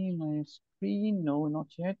you see my screen? No, not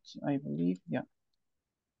yet. I believe. Yeah.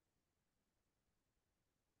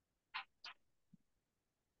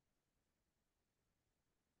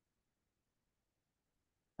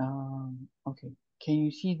 Okay. Can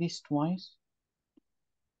you see this twice?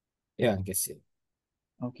 Yeah, I guess it.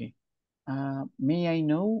 Okay. May I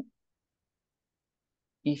know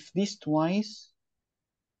if this twice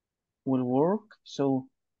will work? So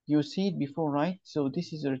you see it before, right? So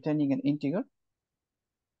this is returning an integer.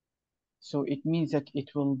 So it means that it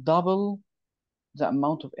will double the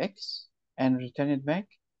amount of x and return it back.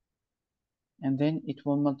 And then it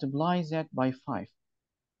will multiply that by 5.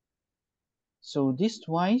 So this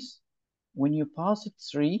twice, when you pass it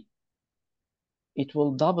 3, it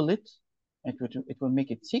will double it. It will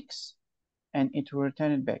make it 6, and it will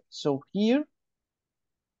return it back. So here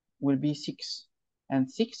will be 6,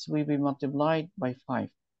 and 6 will be multiplied by 5.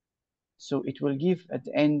 So it will give at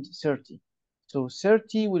the end 30. So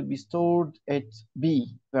 30 will be stored at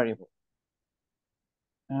B variable.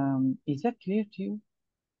 Is that clear to you?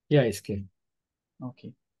 Yeah, it's clear.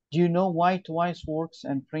 Okay. Do you know why twice works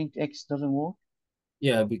and print x doesn't work?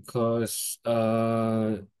 Yeah, because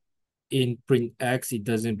in print x it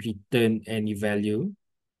doesn't return any value,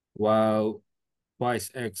 while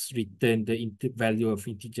twice x return the value of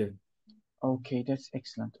integer. Okay, that's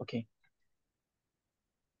excellent. Okay.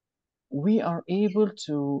 We are able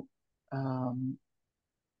to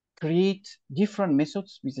create different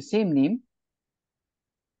methods with the same name,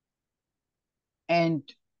 and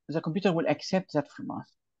the computer will accept that from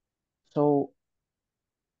us. So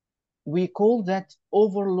we call that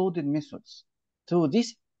overloaded methods. So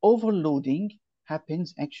this overloading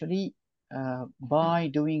happens actually by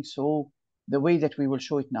doing so the way that we will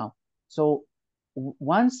show it now. So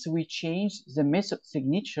once we change the method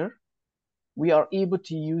signature, we are able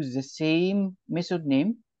to use the same method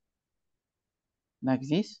name like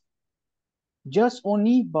this, just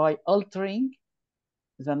only by altering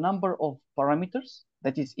the number of parameters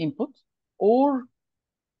that is input or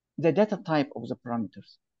the data type of the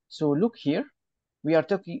parameters. So look here, we are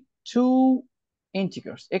talking two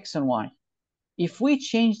integers, x and y. If we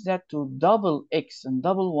change that to double x and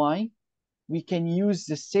double y, we can use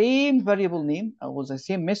the same variable name or the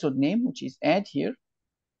same method name, which is add here.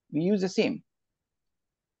 We use the same.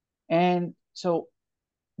 And so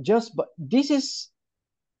this is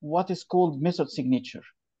what is called method signature.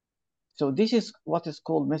 So this is what is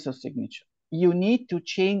called method signature. You need to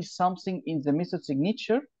change something in the method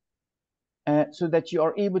signature so that you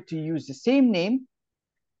are able to use the same name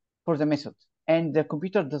for the method, and the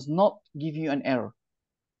computer does not give you an error.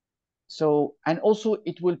 So, and also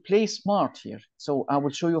it will play smart here. So I will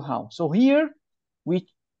show you how. So here, we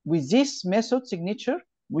with this method signature,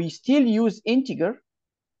 we still use integer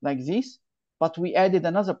like this, but we added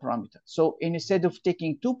another parameter. So instead of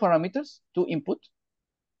taking two parameters, two input,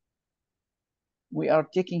 we are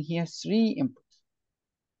taking here three input.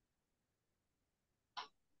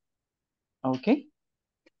 Okay.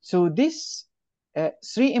 So this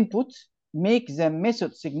three input make the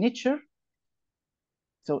method signature.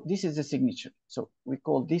 So this is the signature. So we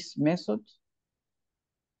call this method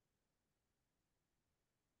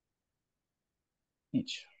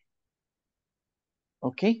signature.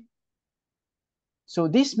 Okay. So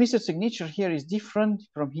this method signature here is different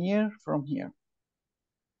from here, from here.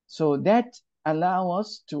 So that allow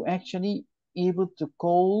us to actually able to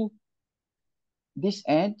call this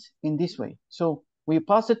add in this way. So we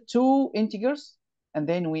pass it two integers, and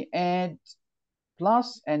then we add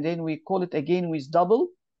plus, and then we call it again with double,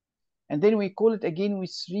 and then we call it again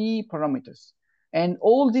with three parameters. And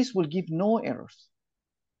all this will give no errors.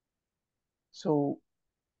 So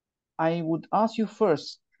I would ask you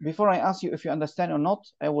first, before I ask you if you understand or not,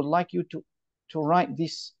 I would like you to write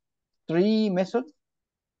this three method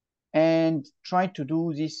and try to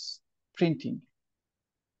do this printing.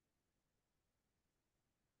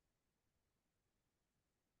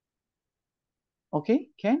 Okay,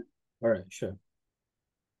 Ken? All right, sure.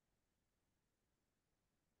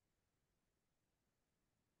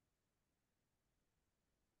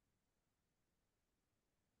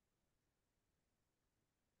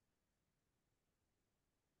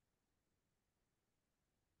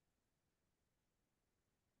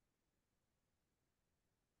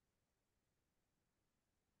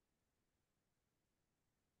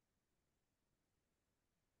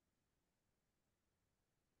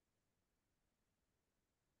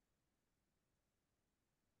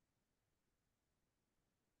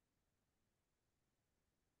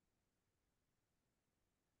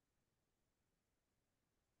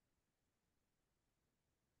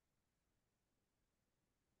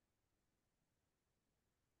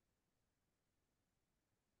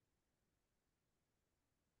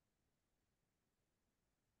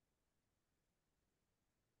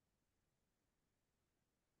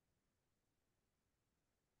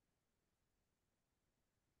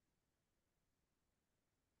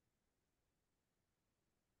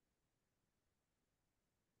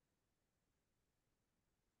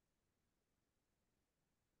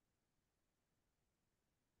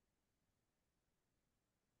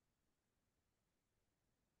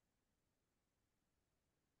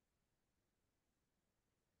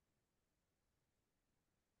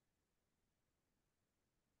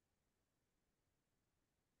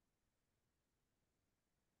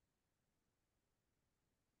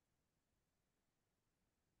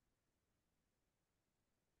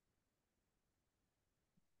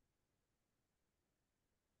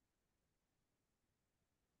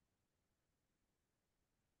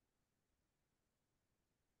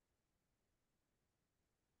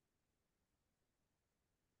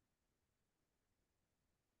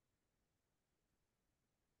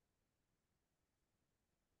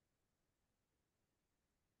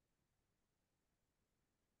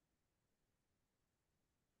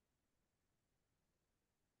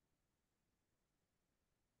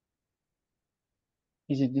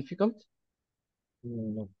 Is it difficult?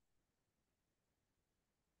 No.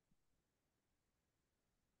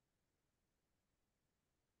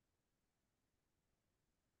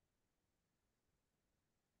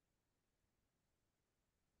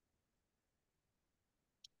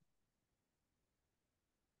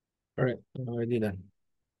 All right, already done.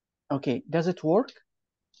 Okay, does it work?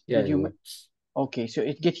 Yeah, Did it you? works. Okay, so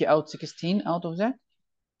it get you out 16 out of that?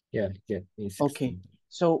 Yeah, it's Okay, 16.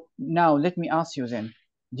 so now let me ask you then.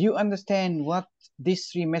 Do you understand what this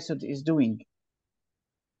three method is doing?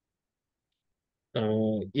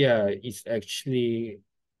 Yeah, it's actually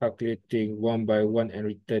calculating one by one and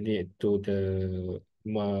returning it to the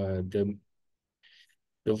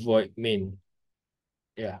void main.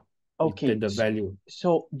 Yeah, Okay, return the value.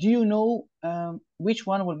 so do you know which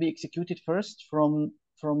one will be executed first, from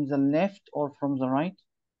the left or from the right?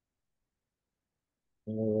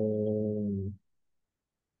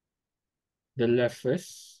 The left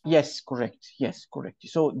first. Yes, correct. Yes, correct.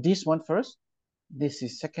 So this one first, this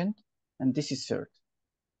is second, and this is third.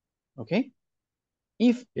 Okay.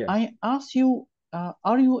 If Yeah. I ask you,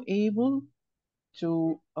 are you able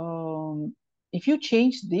to, if you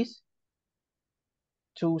change this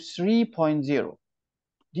to 3.0,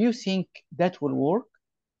 do you think that will work?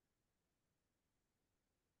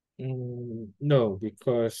 No,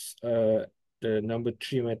 because the number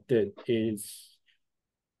three method is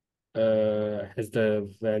has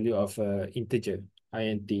the value of integer,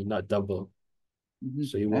 int, not double.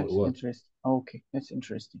 So it won't That's work. interesting. Okay, that's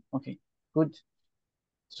interesting. Okay, good.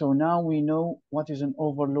 So now we know what is an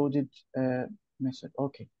overloaded method.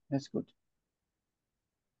 Okay, that's good.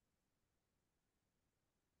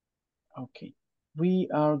 Okay, we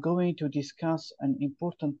are going to discuss an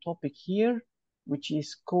important topic here, which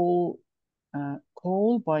is call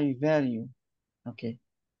by value. Okay,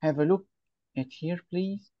 have a look at here,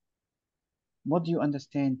 please. What do you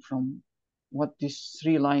understand from what these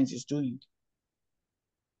 3 lines is doing?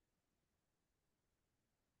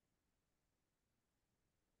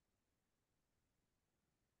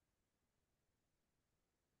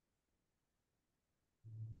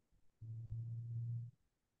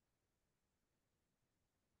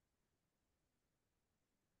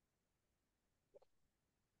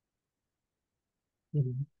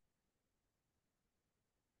 Mhm.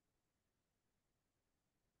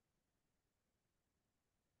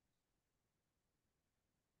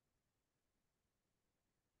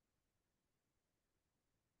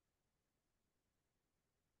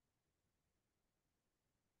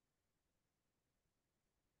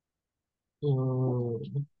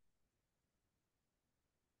 Um,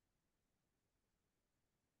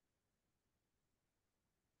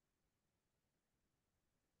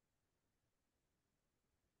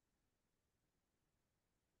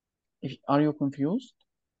 Are you confused?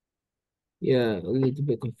 yeah, a little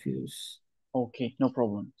bit confused. Okay, no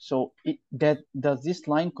problem. So that does this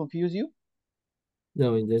line confuse you?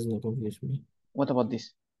 No, it does not confuse me. What about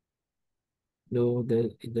this? No,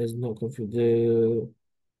 that it does not confuse the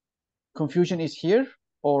Confusion is here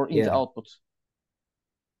or in the yeah, output?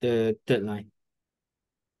 the third line.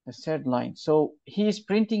 The third line. So he is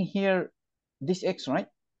printing here this X, right?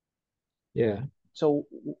 Yeah, So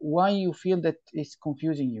why you feel that it's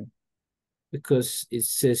confusing you? because it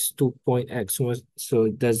says 2 x, so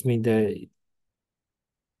it does mean that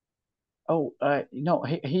Oh, no,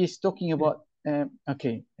 he is talking about,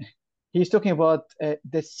 okay, he's talking about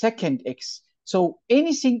the second X. So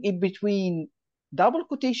anything in between double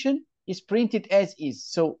quotation is printed as is.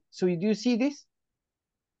 So do you see this?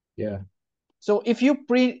 yeah. So if you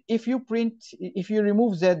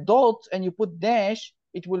remove the dot and you put dash,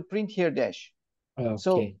 it will print here dash.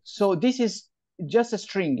 So Okay, so this is just a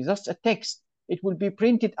string, just a text. It will be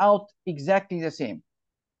printed out exactly the same.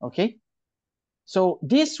 Okay. So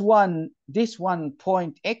this one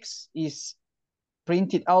point X is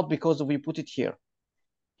printed out because we put it here.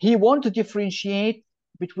 He want to differentiate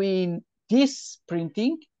between this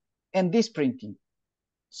printing and this printing.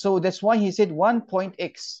 So that's why he said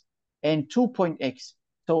 1.x and 2.x.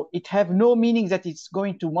 So it have no meaning that it's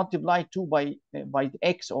going to multiply 2 by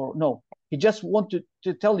x or no. He just want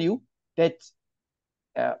to tell you that,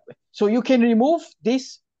 uh, so you can remove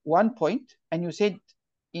this 1 point and you said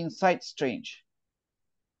inside strange.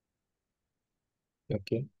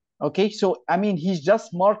 okay, Okay, so I mean, he's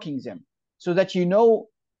just marking them so that you know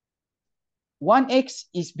 1x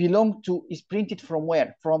is printed from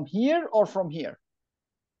where? From here or from here?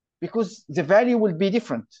 Because the value will be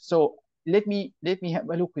different. So let me have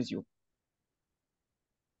a look with you.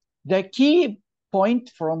 The key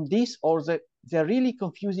point from this, or the really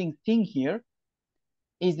confusing thing here,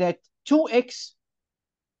 is that 2x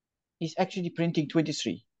is actually printing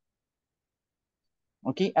 23.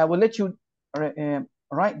 Okay, I will let you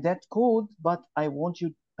write that code, but I want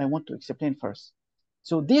to explain first.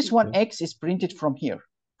 So this one okay, x is printed from here,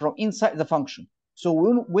 from inside the function. So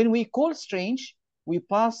when we call strange, we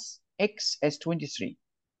pass x as 23.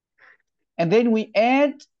 And then we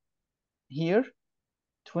add here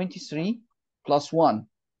 23 plus 1.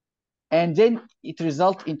 And then it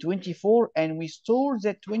results in 24, and we store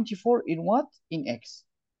that 24 in what? In x.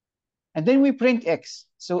 And then we print x.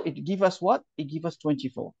 So it gives us what? It gives us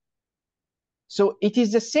 24. So it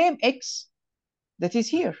is the same x that is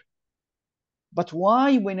here. But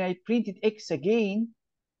why, when I printed x again,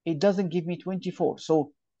 it doesn't give me 24?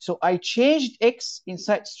 So I changed x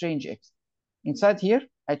inside strange x. Inside here,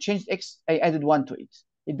 I changed x, I added 1 to it.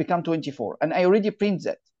 It became 24. And I already print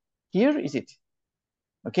that. Here is it.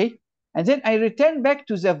 Okay? And then I return back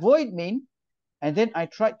to the void main, and then I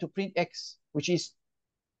try to print x, which is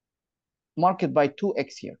marked by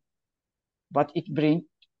 2x here. But it brings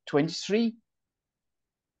 23,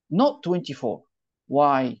 not 24.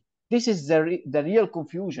 Why? This is the real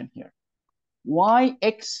confusion here. Why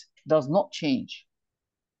x does not change?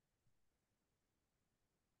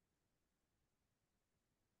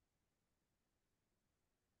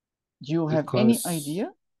 Do you have any because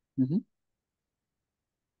idea? Mhm.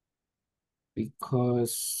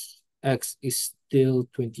 because x is still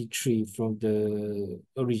 23 from the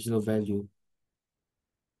original value.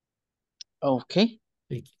 Okay.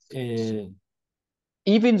 Like, uh,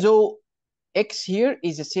 Even though x here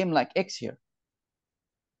is the same like x here.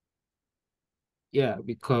 yeah,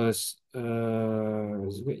 because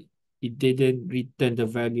it didn't return the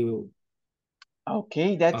value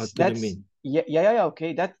Okay, to the main. yeah.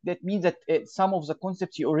 Okay, that means that some of the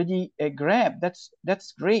concepts you already grabbed.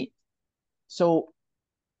 That's great. So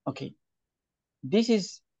okay, this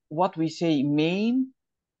is what we say main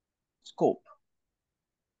scope.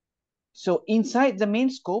 So inside the main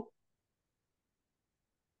scope,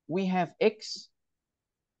 we have x,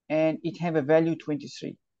 and it have a value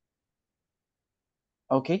 23.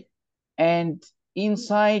 Okay, and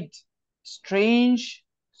inside strange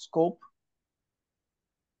scope,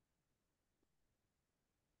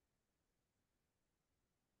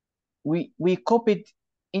 we copied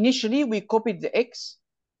initially we copied the x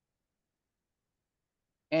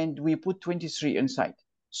and we put 23 inside.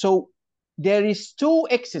 So there is two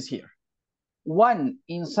x's here, one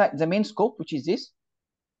inside the main scope, which is this,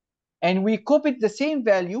 and we copied the same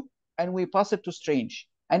value and we pass it to strange,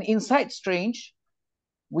 and inside strange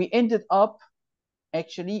we ended up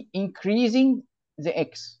actually increasing the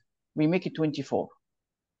x, we make it 24.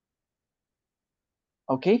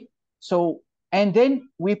 Okay, so and then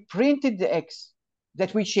we printed the x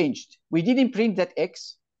that we changed. We didn't print that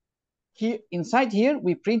x here inside here,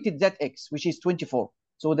 we printed that x, which is 24.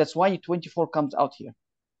 So that's why 24 comes out here.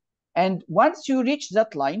 And once you reach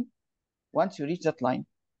that line,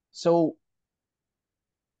 so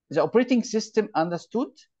the operating system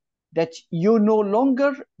understood that you no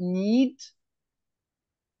longer need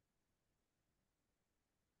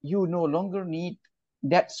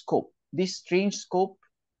that scope. This strange scope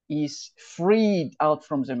is freed out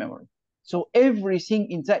from the memory. So everything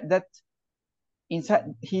inside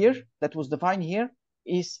here that was defined here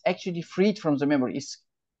is actually freed from the memory, is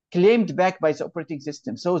claimed back by the operating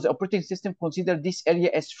system. So the operating system considers this area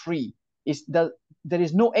as free. There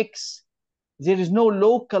is no x, there is no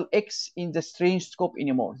local x in the strange scope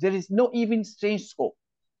anymore. There is no even strange scope.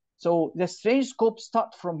 So the strange scope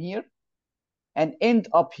start from here and end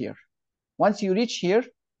up here. Once you reach here,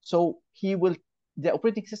 so the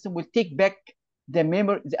operating system will take back the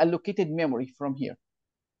memory, the allocated memory from here,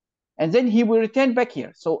 and then he will return back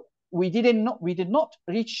here. So we did not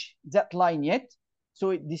reach that line yet.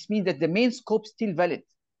 So this means that the main scope still valid.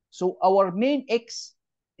 So our main x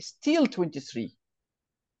is still 23.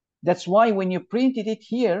 That's why when you printed it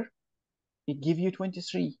here, it gives you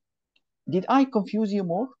 23. Did I confuse you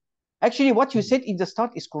more? Actually, what you said in the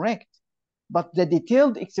start is correct, but the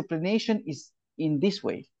detailed explanation is in this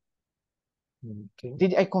way. Okay.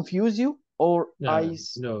 Did I confuse you, or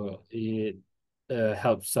No, it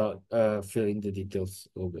helps out fill in the details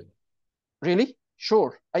a little bit. Really?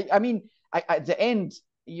 Sure. I mean, at the end,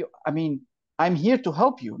 I'm here to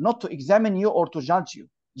help you, not to examine you or to judge you.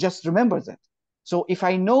 Just remember that. So if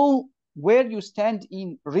I know where you stand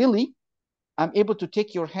in really, I'm able to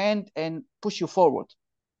take your hand and push you forward.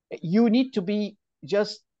 You need to be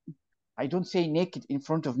just, I don't say naked in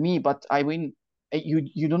front of me, but I mean,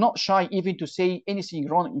 you do not shy even to say anything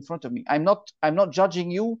wrong in front of me. I'm not judging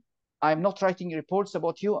you. I'm not writing reports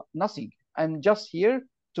about you. Nothing. I'm just here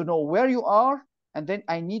to know where you are, and then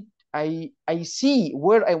I see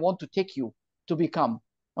where I want to take you to become.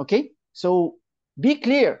 Okay, so be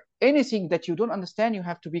clear. Anything that you don't understand, you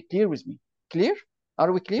have to be clear with me. Clear?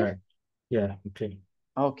 Are we clear? All right. Yeah, okay.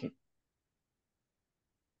 Okay.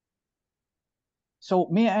 So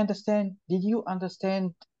may I understand? Did you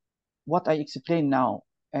understand what I explained now?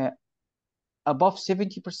 Above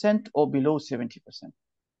 70% or below 70%?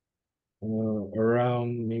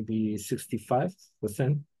 Around maybe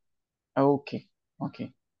 65%. Okay,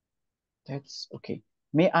 okay, that's okay.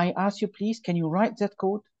 May I ask you, please, can you write that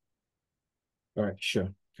code? All right,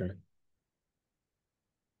 sure. Sure.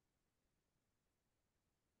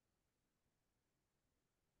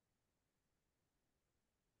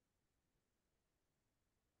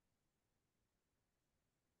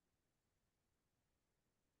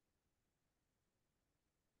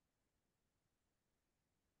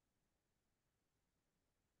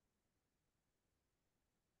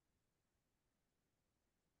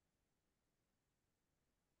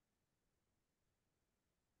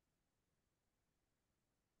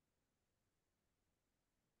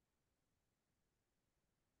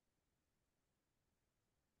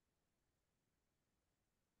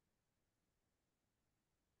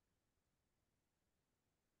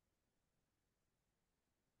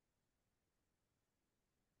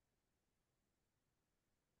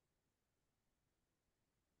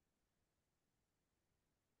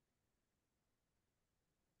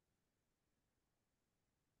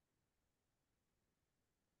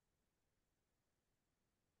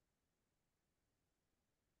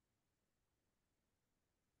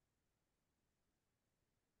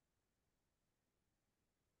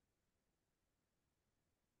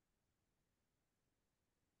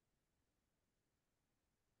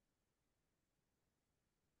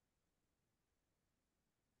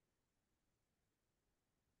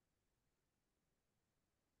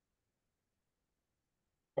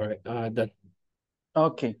 All right. That.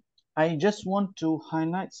 Okay. I just want to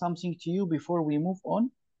highlight something to you before we move on,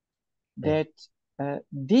 All right. that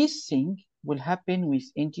this thing will happen with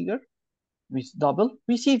integer, with double.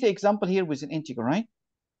 We see the example here with an integer, right?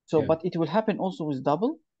 So, Yeah. but it will happen also with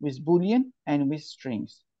double, with Boolean, and with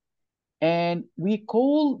strings. And we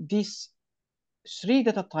call these three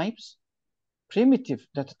data types primitive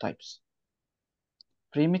data types.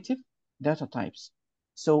 Primitive data types.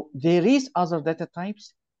 So there is other data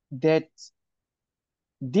types that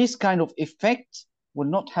this kind of effect will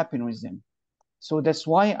not happen with them. So that's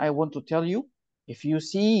why I want to tell you, if you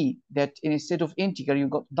see that instead of integer you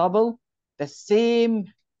got double, the same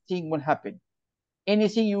thing will happen.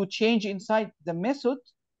 Anything you change inside the method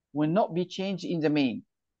will not be changed in the main.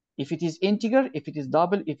 If it is integer, if it is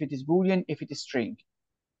double, if it is Boolean, if it is string.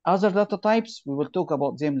 Other data types, we will talk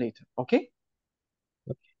about them later, okay?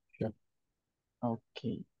 Okay. Sure.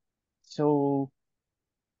 Okay, so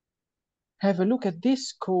have a look at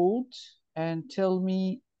this code and tell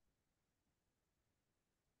me,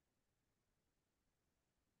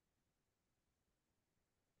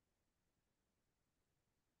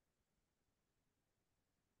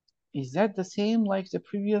 is that the same like the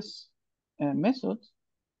previous method?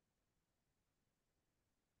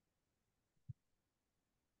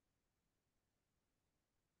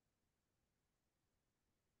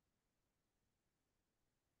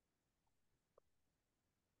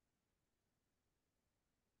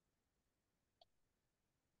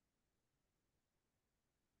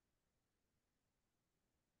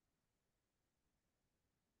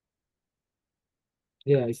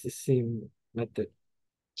 Yeah, it's the same method.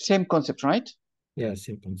 Same concept, right? Yeah,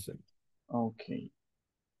 same concept. Okay.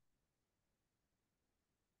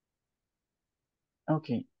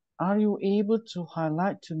 Okay. Are you able to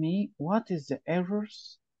highlight to me what is the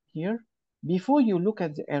errors here? Before you look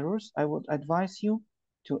at the errors, I would advise you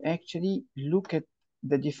to actually look at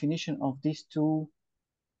the definition of these two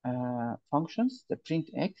functions, the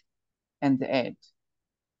printx and the add.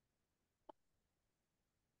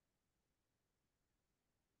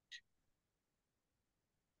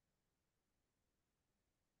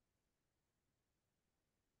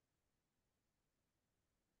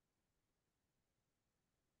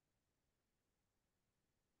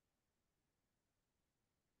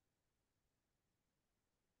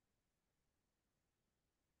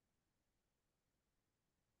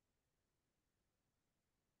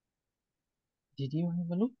 Did you have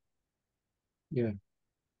a look? Yeah.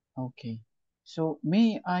 Okay. So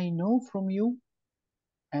may I know from you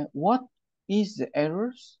what is the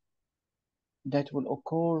errors that will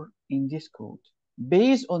occur in this code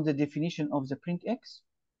based on the definition of the printx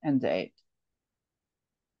and the add?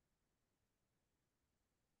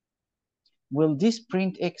 Will this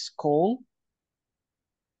printx call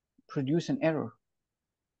produce an error?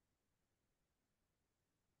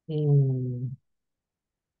 Mm,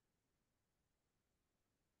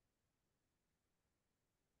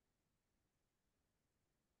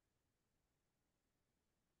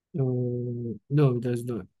 no, no, it does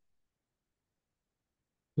not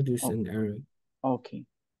produce Oh, an error. okay.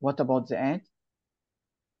 What about the add?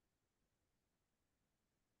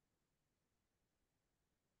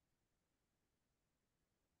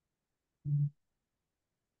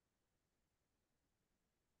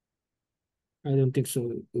 I don't think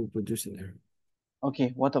so. It will produce an error.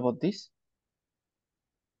 Okay, what about this?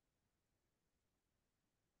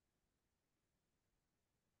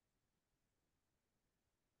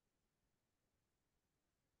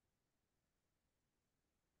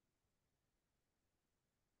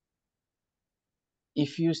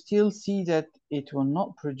 If you still see that it will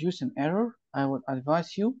not produce an error, I would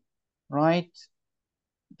advise you write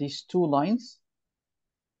these two lines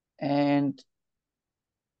and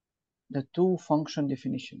the two function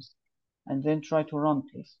definitions, and then try to run,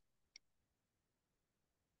 please.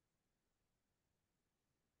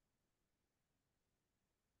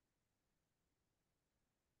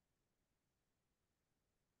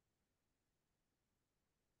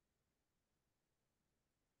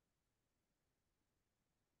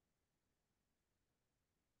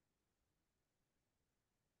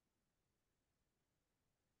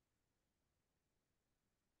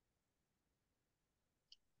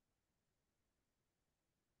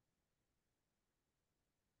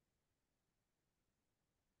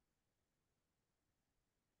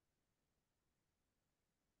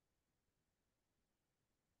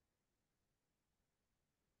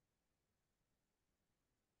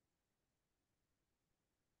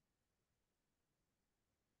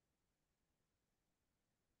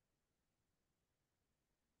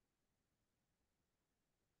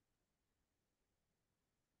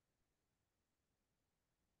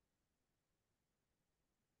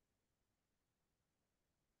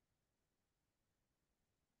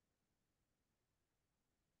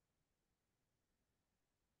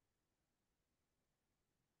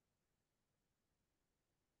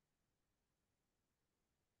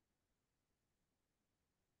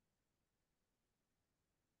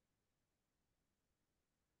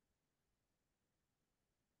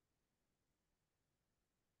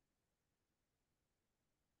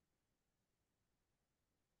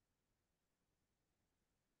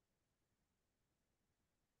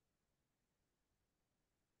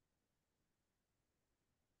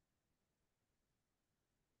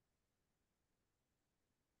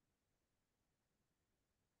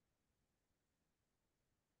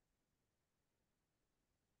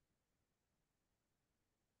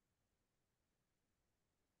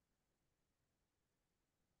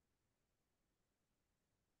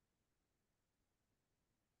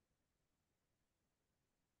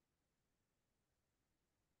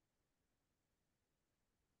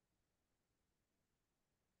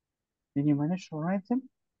 Did you manage to write them?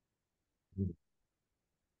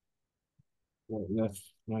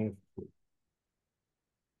 That's my.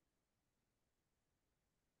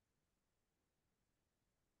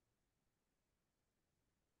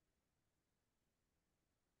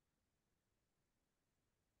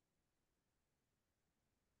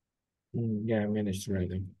 Yeah, I managed to write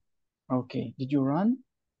them. Okay. Did you run?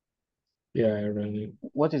 Yeah, I ran it.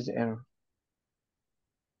 What is the error?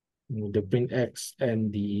 The print X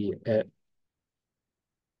and the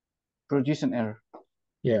Produce an error.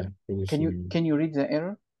 yeah, Can you read the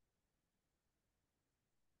error?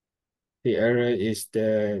 the error is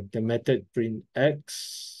the method print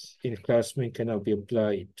X in classroom cannot be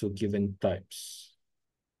applied to given types.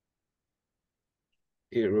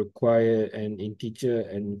 It required an integer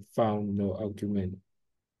and found no argument.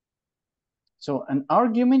 So an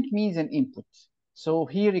argument means an input. So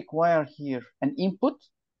he require here an input,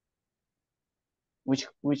 which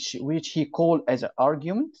he called as an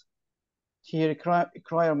argument. He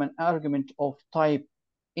require an argument of type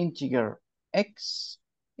integer x,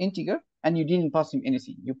 integer, and you didn't pass him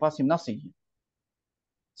anything. You pass him nothing here.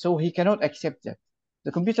 So he cannot accept that.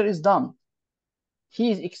 The computer is done.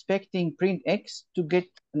 He is expecting print x to get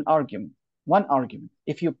an argument, one argument.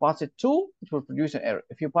 If you pass it 2, it will produce an error.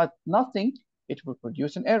 If you pass nothing, it will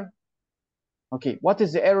produce an error. Okay, what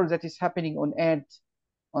is the error that is happening on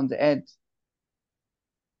the add?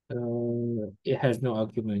 It has no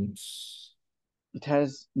arguments. It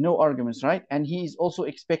has no arguments, right? And he is also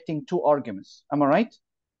expecting 2 arguments. Am I right?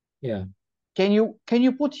 Yeah. Can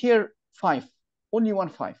you put here 5, only 1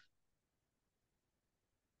 5,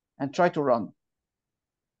 and try to run?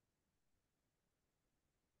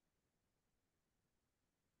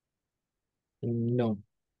 No.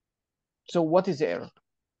 So what is the error?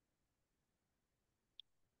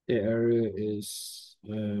 The error is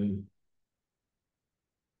the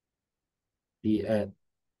add.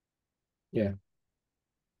 Yeah.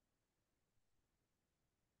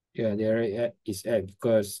 Yeah, the error is add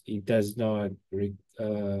because it does not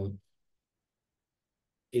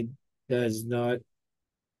it does not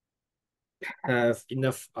have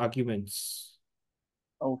enough arguments.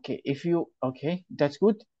 Okay, okay, that's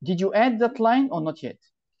good. Did you add that line or not yet?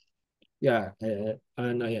 Yeah,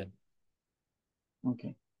 not yet.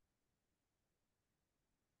 Okay.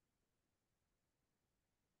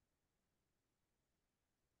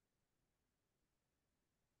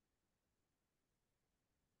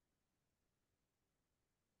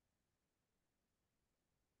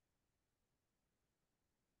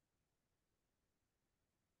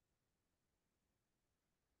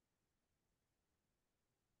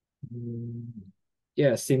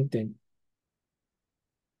 Yeah, same thing.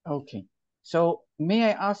 Okay. So may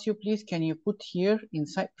I ask you, please, can you put here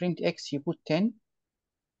inside print x, you put 10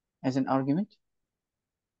 as an argument,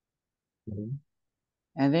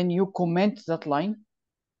 and then you comment that line,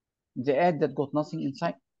 the add that got nothing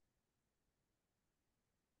inside.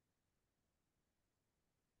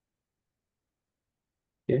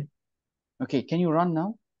 Okay. Okay, can you run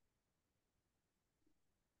now?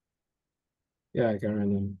 Yeah, I can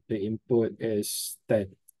run. The input is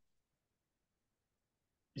 10.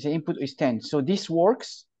 The input is 10. So this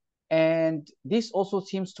works, and this also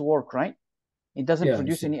seems to work, right? It doesn't Yeah,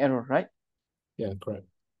 produce any error, right? yeah, correct.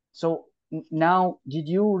 So now, did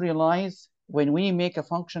you realize when we make a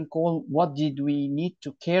function call, what did we need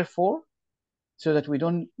to care for so that we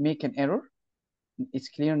don't make an error? It's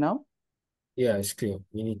clear now? Yeah, it's clear.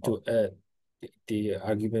 We need to add the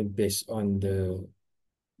argument based on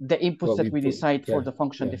The inputs what that we we put. decide for Yeah, the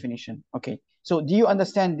function yeah. definition. Okay. So do you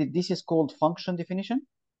understand that this is called function definition?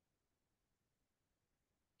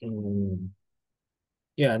 Mm,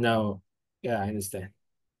 yeah, now, yeah, I understand.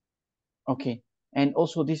 Okay. And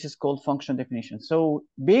also this is called function definition. So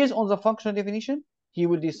based on the function definition, he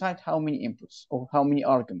will decide how many inputs or how many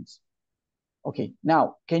arguments. Okay.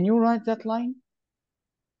 Now, can you write that line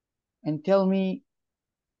and tell me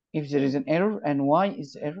if there is an error and why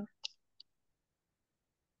is the error?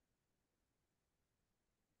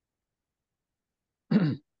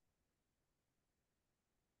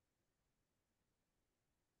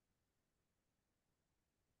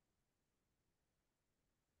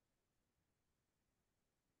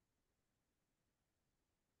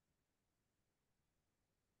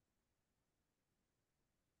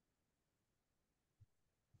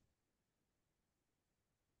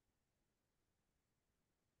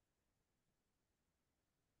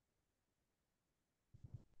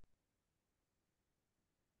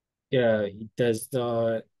 Yeah, it does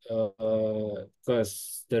not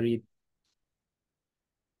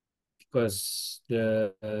because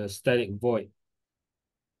the static void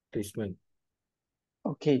placement.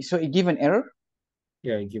 Okay, so it give an error.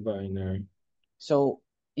 Yeah, I give an error. So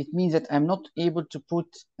it means that I'm not able to put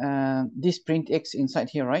this print x inside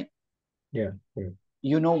here, right? Yeah, correct.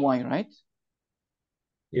 You know why, right?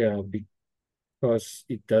 Yeah, because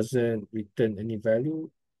it doesn't return any value.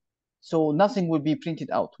 So nothing will be printed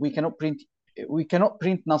out. We cannot print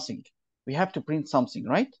nothing. We have to print something,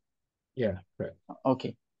 right? Yeah, correct.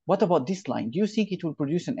 Okay. What about this line? Do you think it will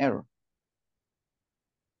produce an error?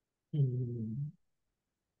 Mm,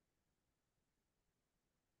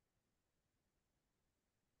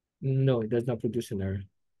 no, it does not produce an error.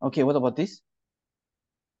 Okay, what about this?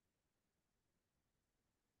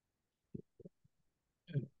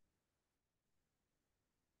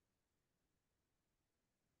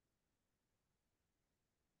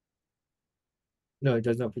 No, it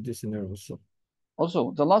does not produce an error also.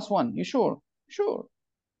 Also, the last one. You sure? Sure.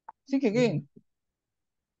 Think Mm, again.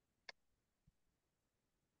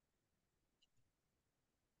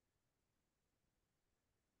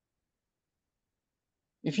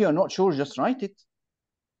 If you are not sure, just write it.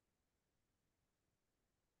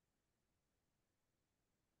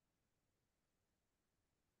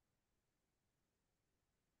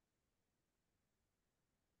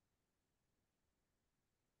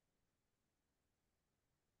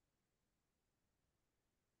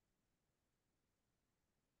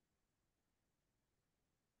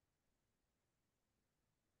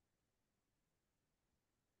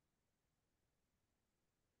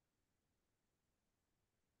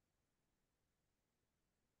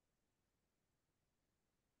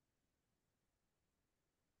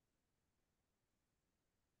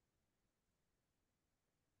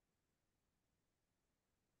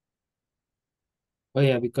 Oh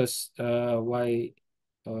yeah, because y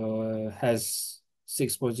has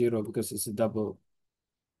 6.0 because it's a double.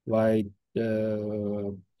 Y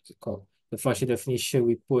what's it called? The function definition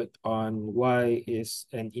we put on y is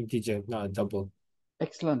an integer, not a double.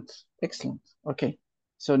 Excellent. Excellent. Okay.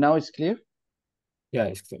 So now it's clear? Yeah,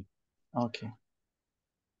 it's clear. Okay.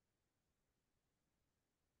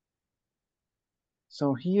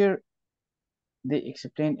 So here they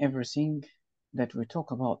explain everything that we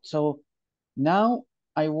talk about. So now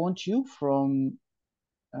I want you from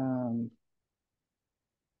um,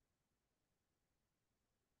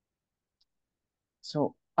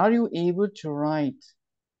 so are you able to write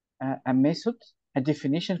a method, a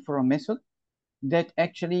definition for a method that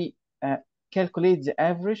actually calculates the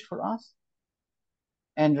average for us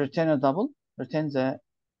and return a double, return the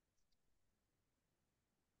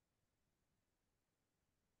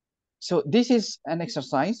so this is an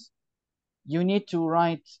exercise. You need to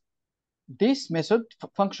write this method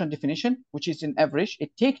function definition, which is an average.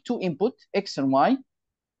 It takes two input, x and y,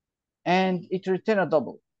 and it return a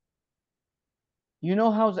double. You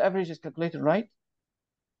know how the average is calculated, right?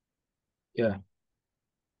 Yeah.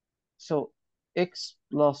 So x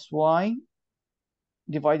plus y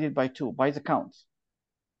divided by 2 by the count.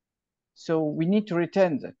 So we need to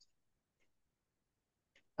return that.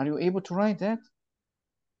 Are you able to write that?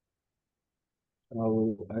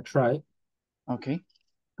 I try. Okay,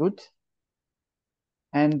 good.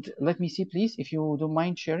 And let me see, please, if you don't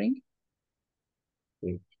mind sharing.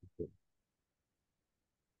 Okay.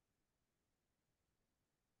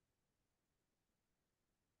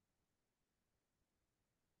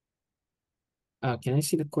 Can I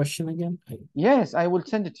see the question again? Yes, I will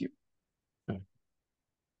send it to you. Uh,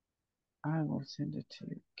 I will send it to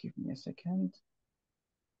you. Give me a second.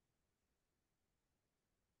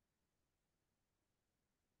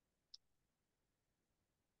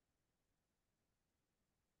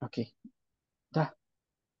 Okay, da.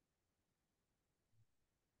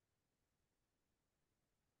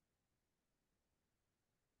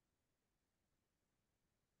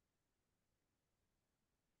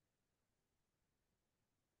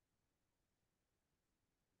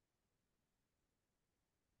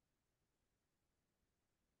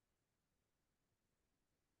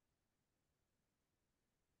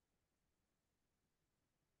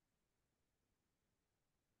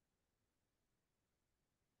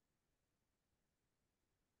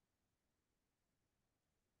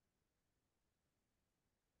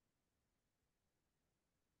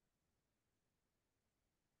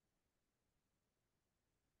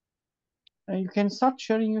 You can start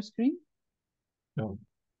sharing your screen. no.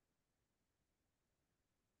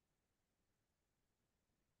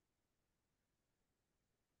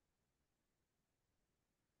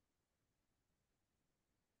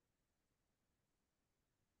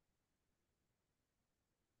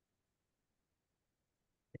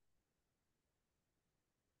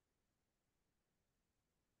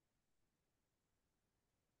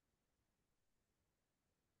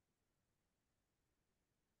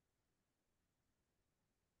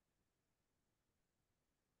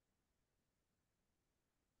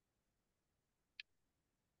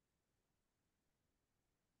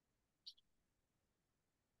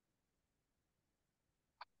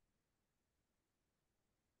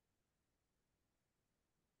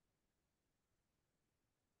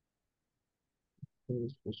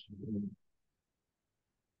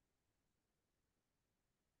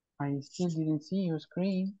 I still didn't see your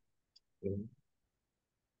screen.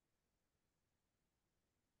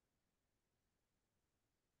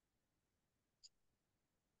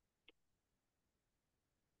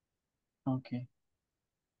 Okay.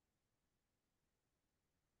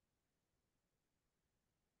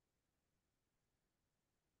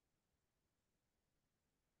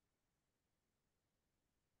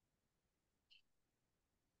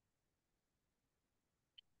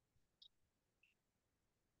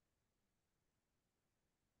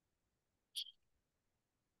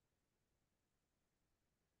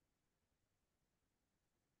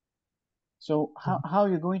 So how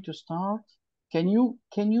you're going to start? Can you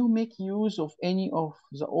make use of any of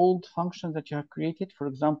the old functions that you have created? For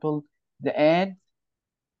example, the add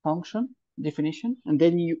function definition, and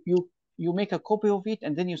then you make a copy of it,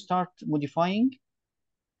 and then you start modifying.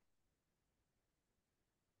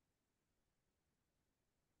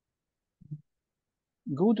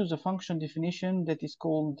 Go to the function definition that is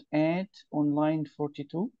called add on line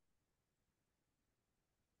 42.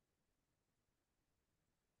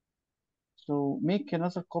 So make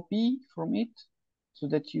another copy from it so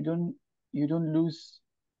that you don't lose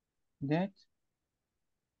that.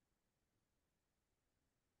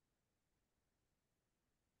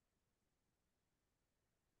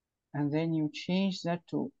 And then you change that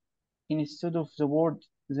to, instead of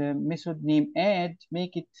the method name add,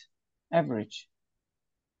 make it average.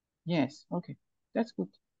 Yes, okay, that's good.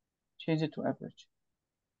 Change it to average.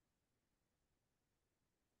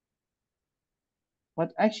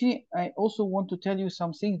 But actually, I also want to tell you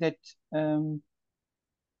something that,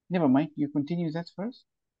 never mind, you continue that first.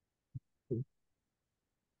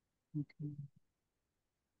 Okay.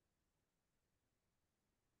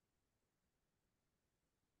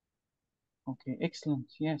 Okay,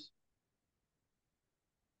 excellent. Yes.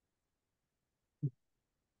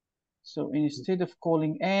 So instead of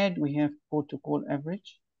calling add, we have to call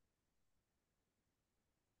average.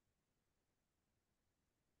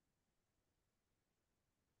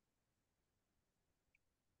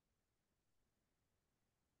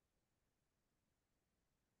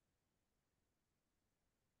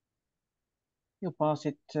 You pass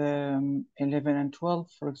it 11 and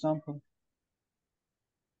 12, for example.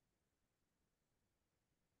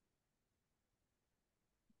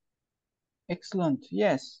 Excellent.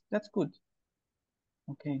 Yes, that's good.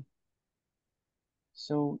 Okay.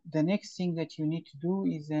 So the next thing that you need to do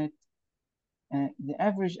is that the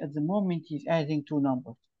average at the moment is adding two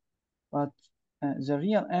numbers, but the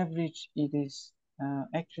real average, it is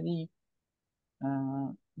actually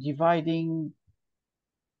dividing.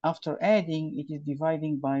 After adding, it is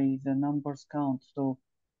dividing by the numbers count. So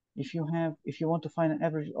if you want to find an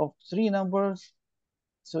average of three numbers,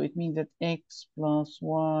 so it means that x plus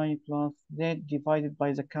y plus z divided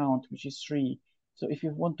by the count, which is 3. So if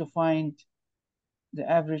you want to find the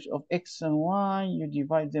average of x and y, you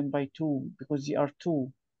divide them by 2 because they are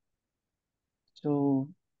 2. So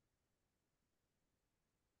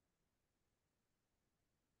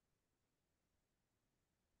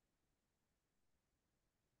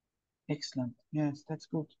excellent. Yes, that's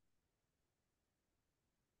good.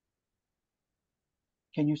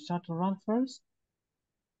 Can you start to run first?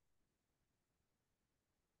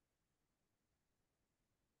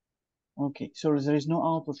 Okay, so there is no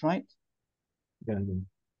output, right?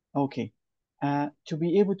 Okay. To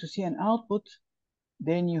be able to see an output,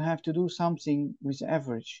 then you have to do something with the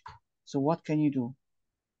average. So what can you do?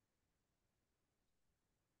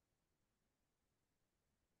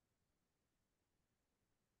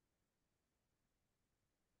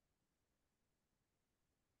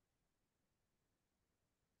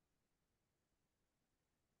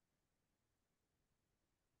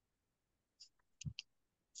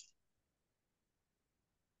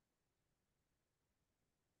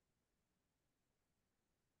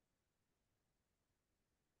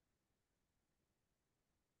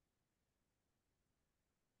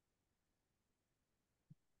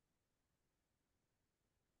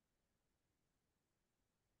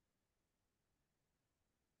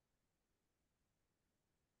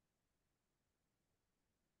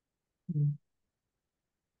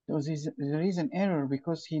 So there is an error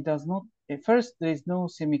because he does not, at first there is no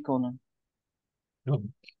semicolon. Oh,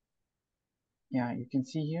 Yeah, you can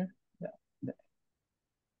see here. The-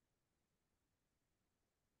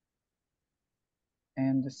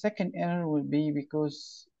 And the second error will be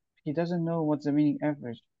because he doesn't know what's the meaning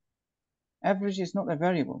average. Average is not a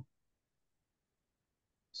variable.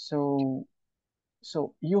 So,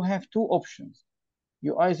 so you have two options.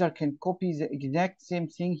 You either can copy the exact same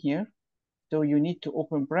thing here, So you need to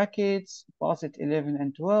open brackets, pass it 11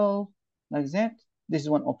 and 12, like that. This is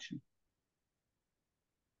one option.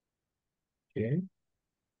 Okay.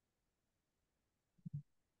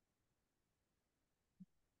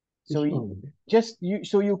 So This you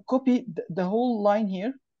one. you copy the whole line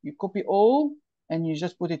here. You copy all and you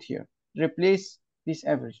just put it here. Replace this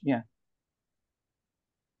average. Yeah.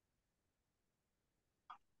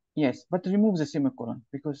 Yes, but remove the semicolon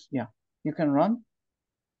because yeah, you can run.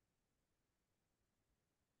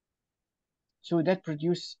 So that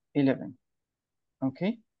produce 11.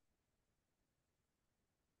 Okay.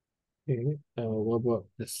 Okay. What about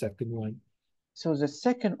the second one? So the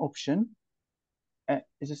second option I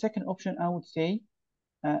would say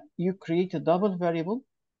you create a double variable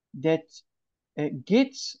that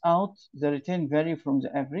gets out the return value from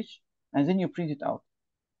the average, and then you print it out.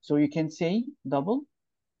 So you can say double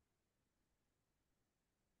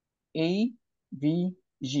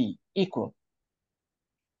AVG equal.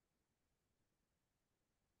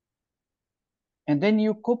 And then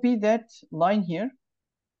you copy that line here,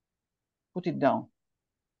 put it down.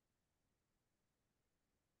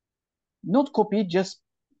 Not copy, just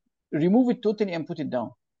remove it totally and put it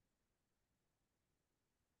down.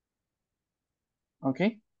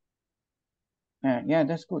 Okay? Yeah,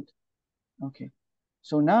 that's good. Okay.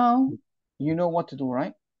 So now you know what to do,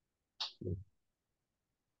 right?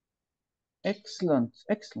 Excellent,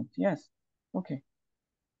 excellent. Yes. Okay.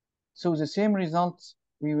 So the same results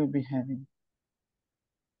we will be having.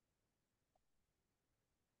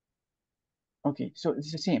 Okay, so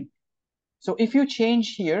it's the same. So if you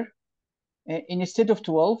change here, instead of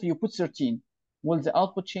 12, you put 13. Will the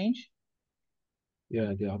output change?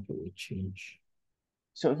 Yeah, the output will change.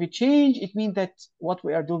 So if it change, it means that what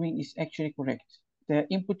we are doing is actually correct. The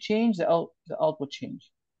input change, the output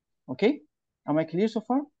change. Okay? Am I clear so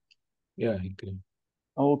far? Yeah, I agree.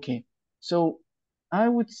 Okay. So I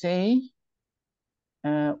would say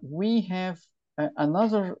we have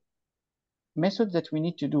another method that we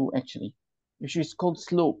need to do actually, which is called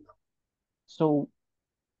slope. So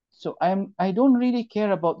I don't really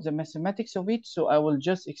care about the mathematics of it, so I will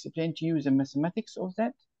just explain to you the mathematics of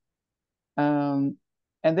that.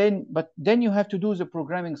 But then you have to do the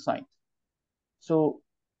programming side. So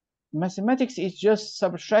mathematics is just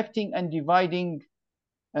subtracting and dividing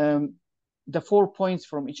um, the 4 points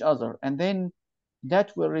from each other, and then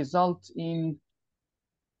that will result in.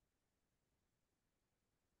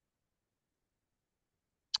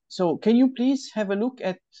 So can you please have a look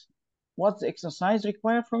at what the exercise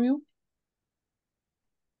require from you?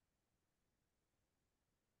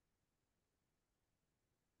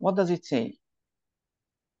 What does it say?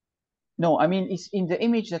 No, I mean it's in the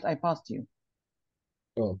image that I passed you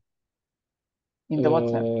Oh, in the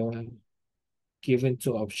WhatsApp. given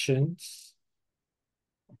two options,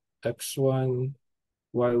 x1,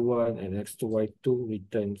 y1, and x2, y2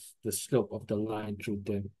 returns the slope of the line through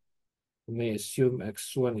them. We may assume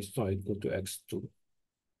x1 is not equal to x2.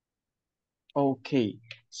 Okay.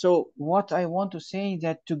 So what I want to say is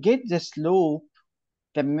that to get the slope,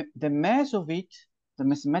 the mass of it, the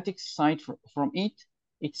mathematics side from it,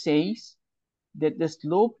 it says that the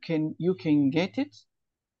slope you can get it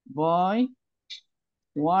by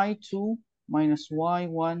y2 minus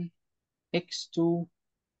y1 x2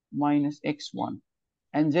 minus x1,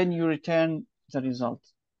 and then you return the result.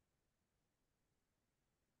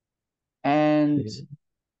 And Okay.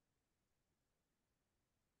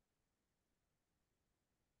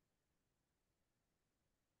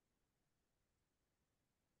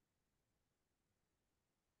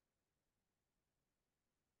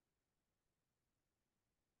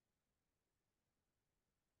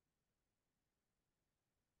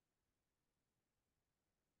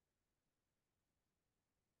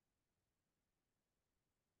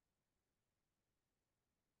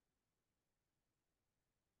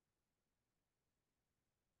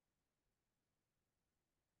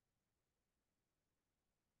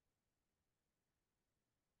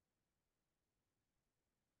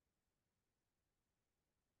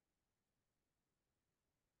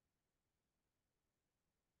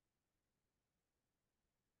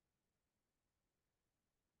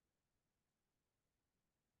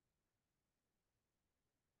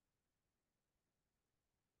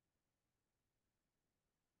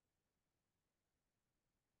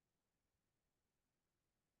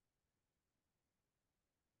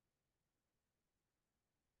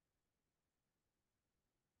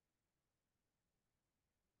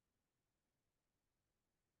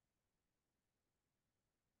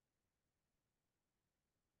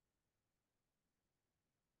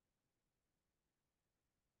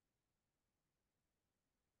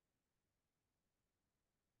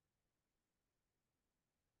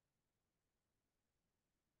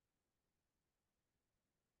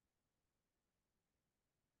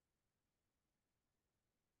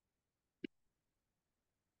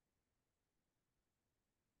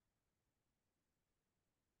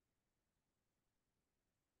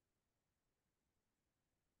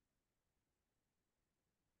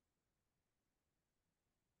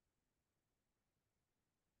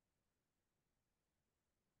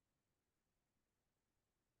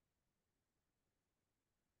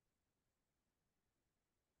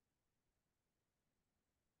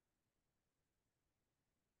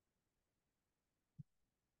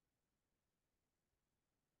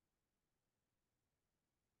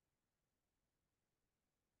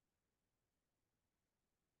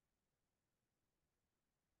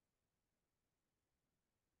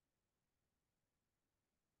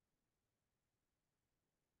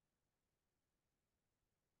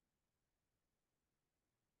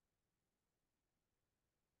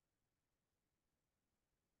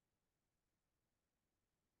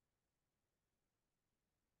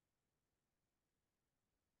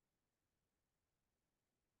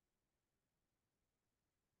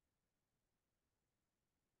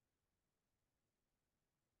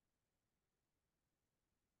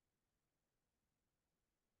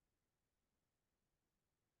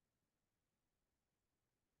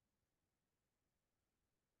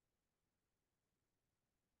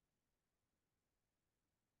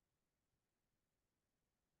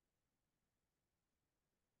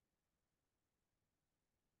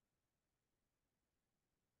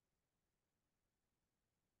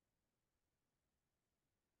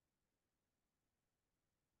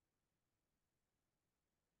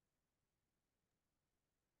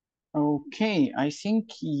 Okay, I think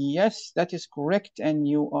yes, that is correct, and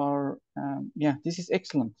you are yeah, this is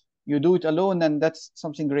excellent. You do it alone, and that's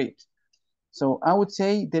something great. So I would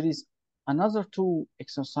say there is another two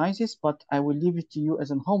exercises, but I will leave it to you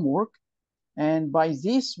as a homework. And by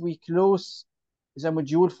this, we close the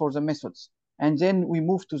module for the methods, and then we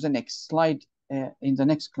move to the next slide in the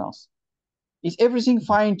next class. Is everything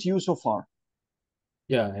fine to you so far?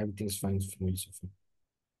 Yeah, everything's fine for me so far.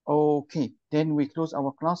 Okay, then we close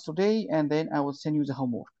our class today, and then I will send you the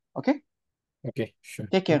homework. Okay, Okay, sure.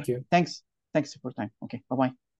 take care. Thank you. Thanks. Thanks for your time. Okay, bye bye.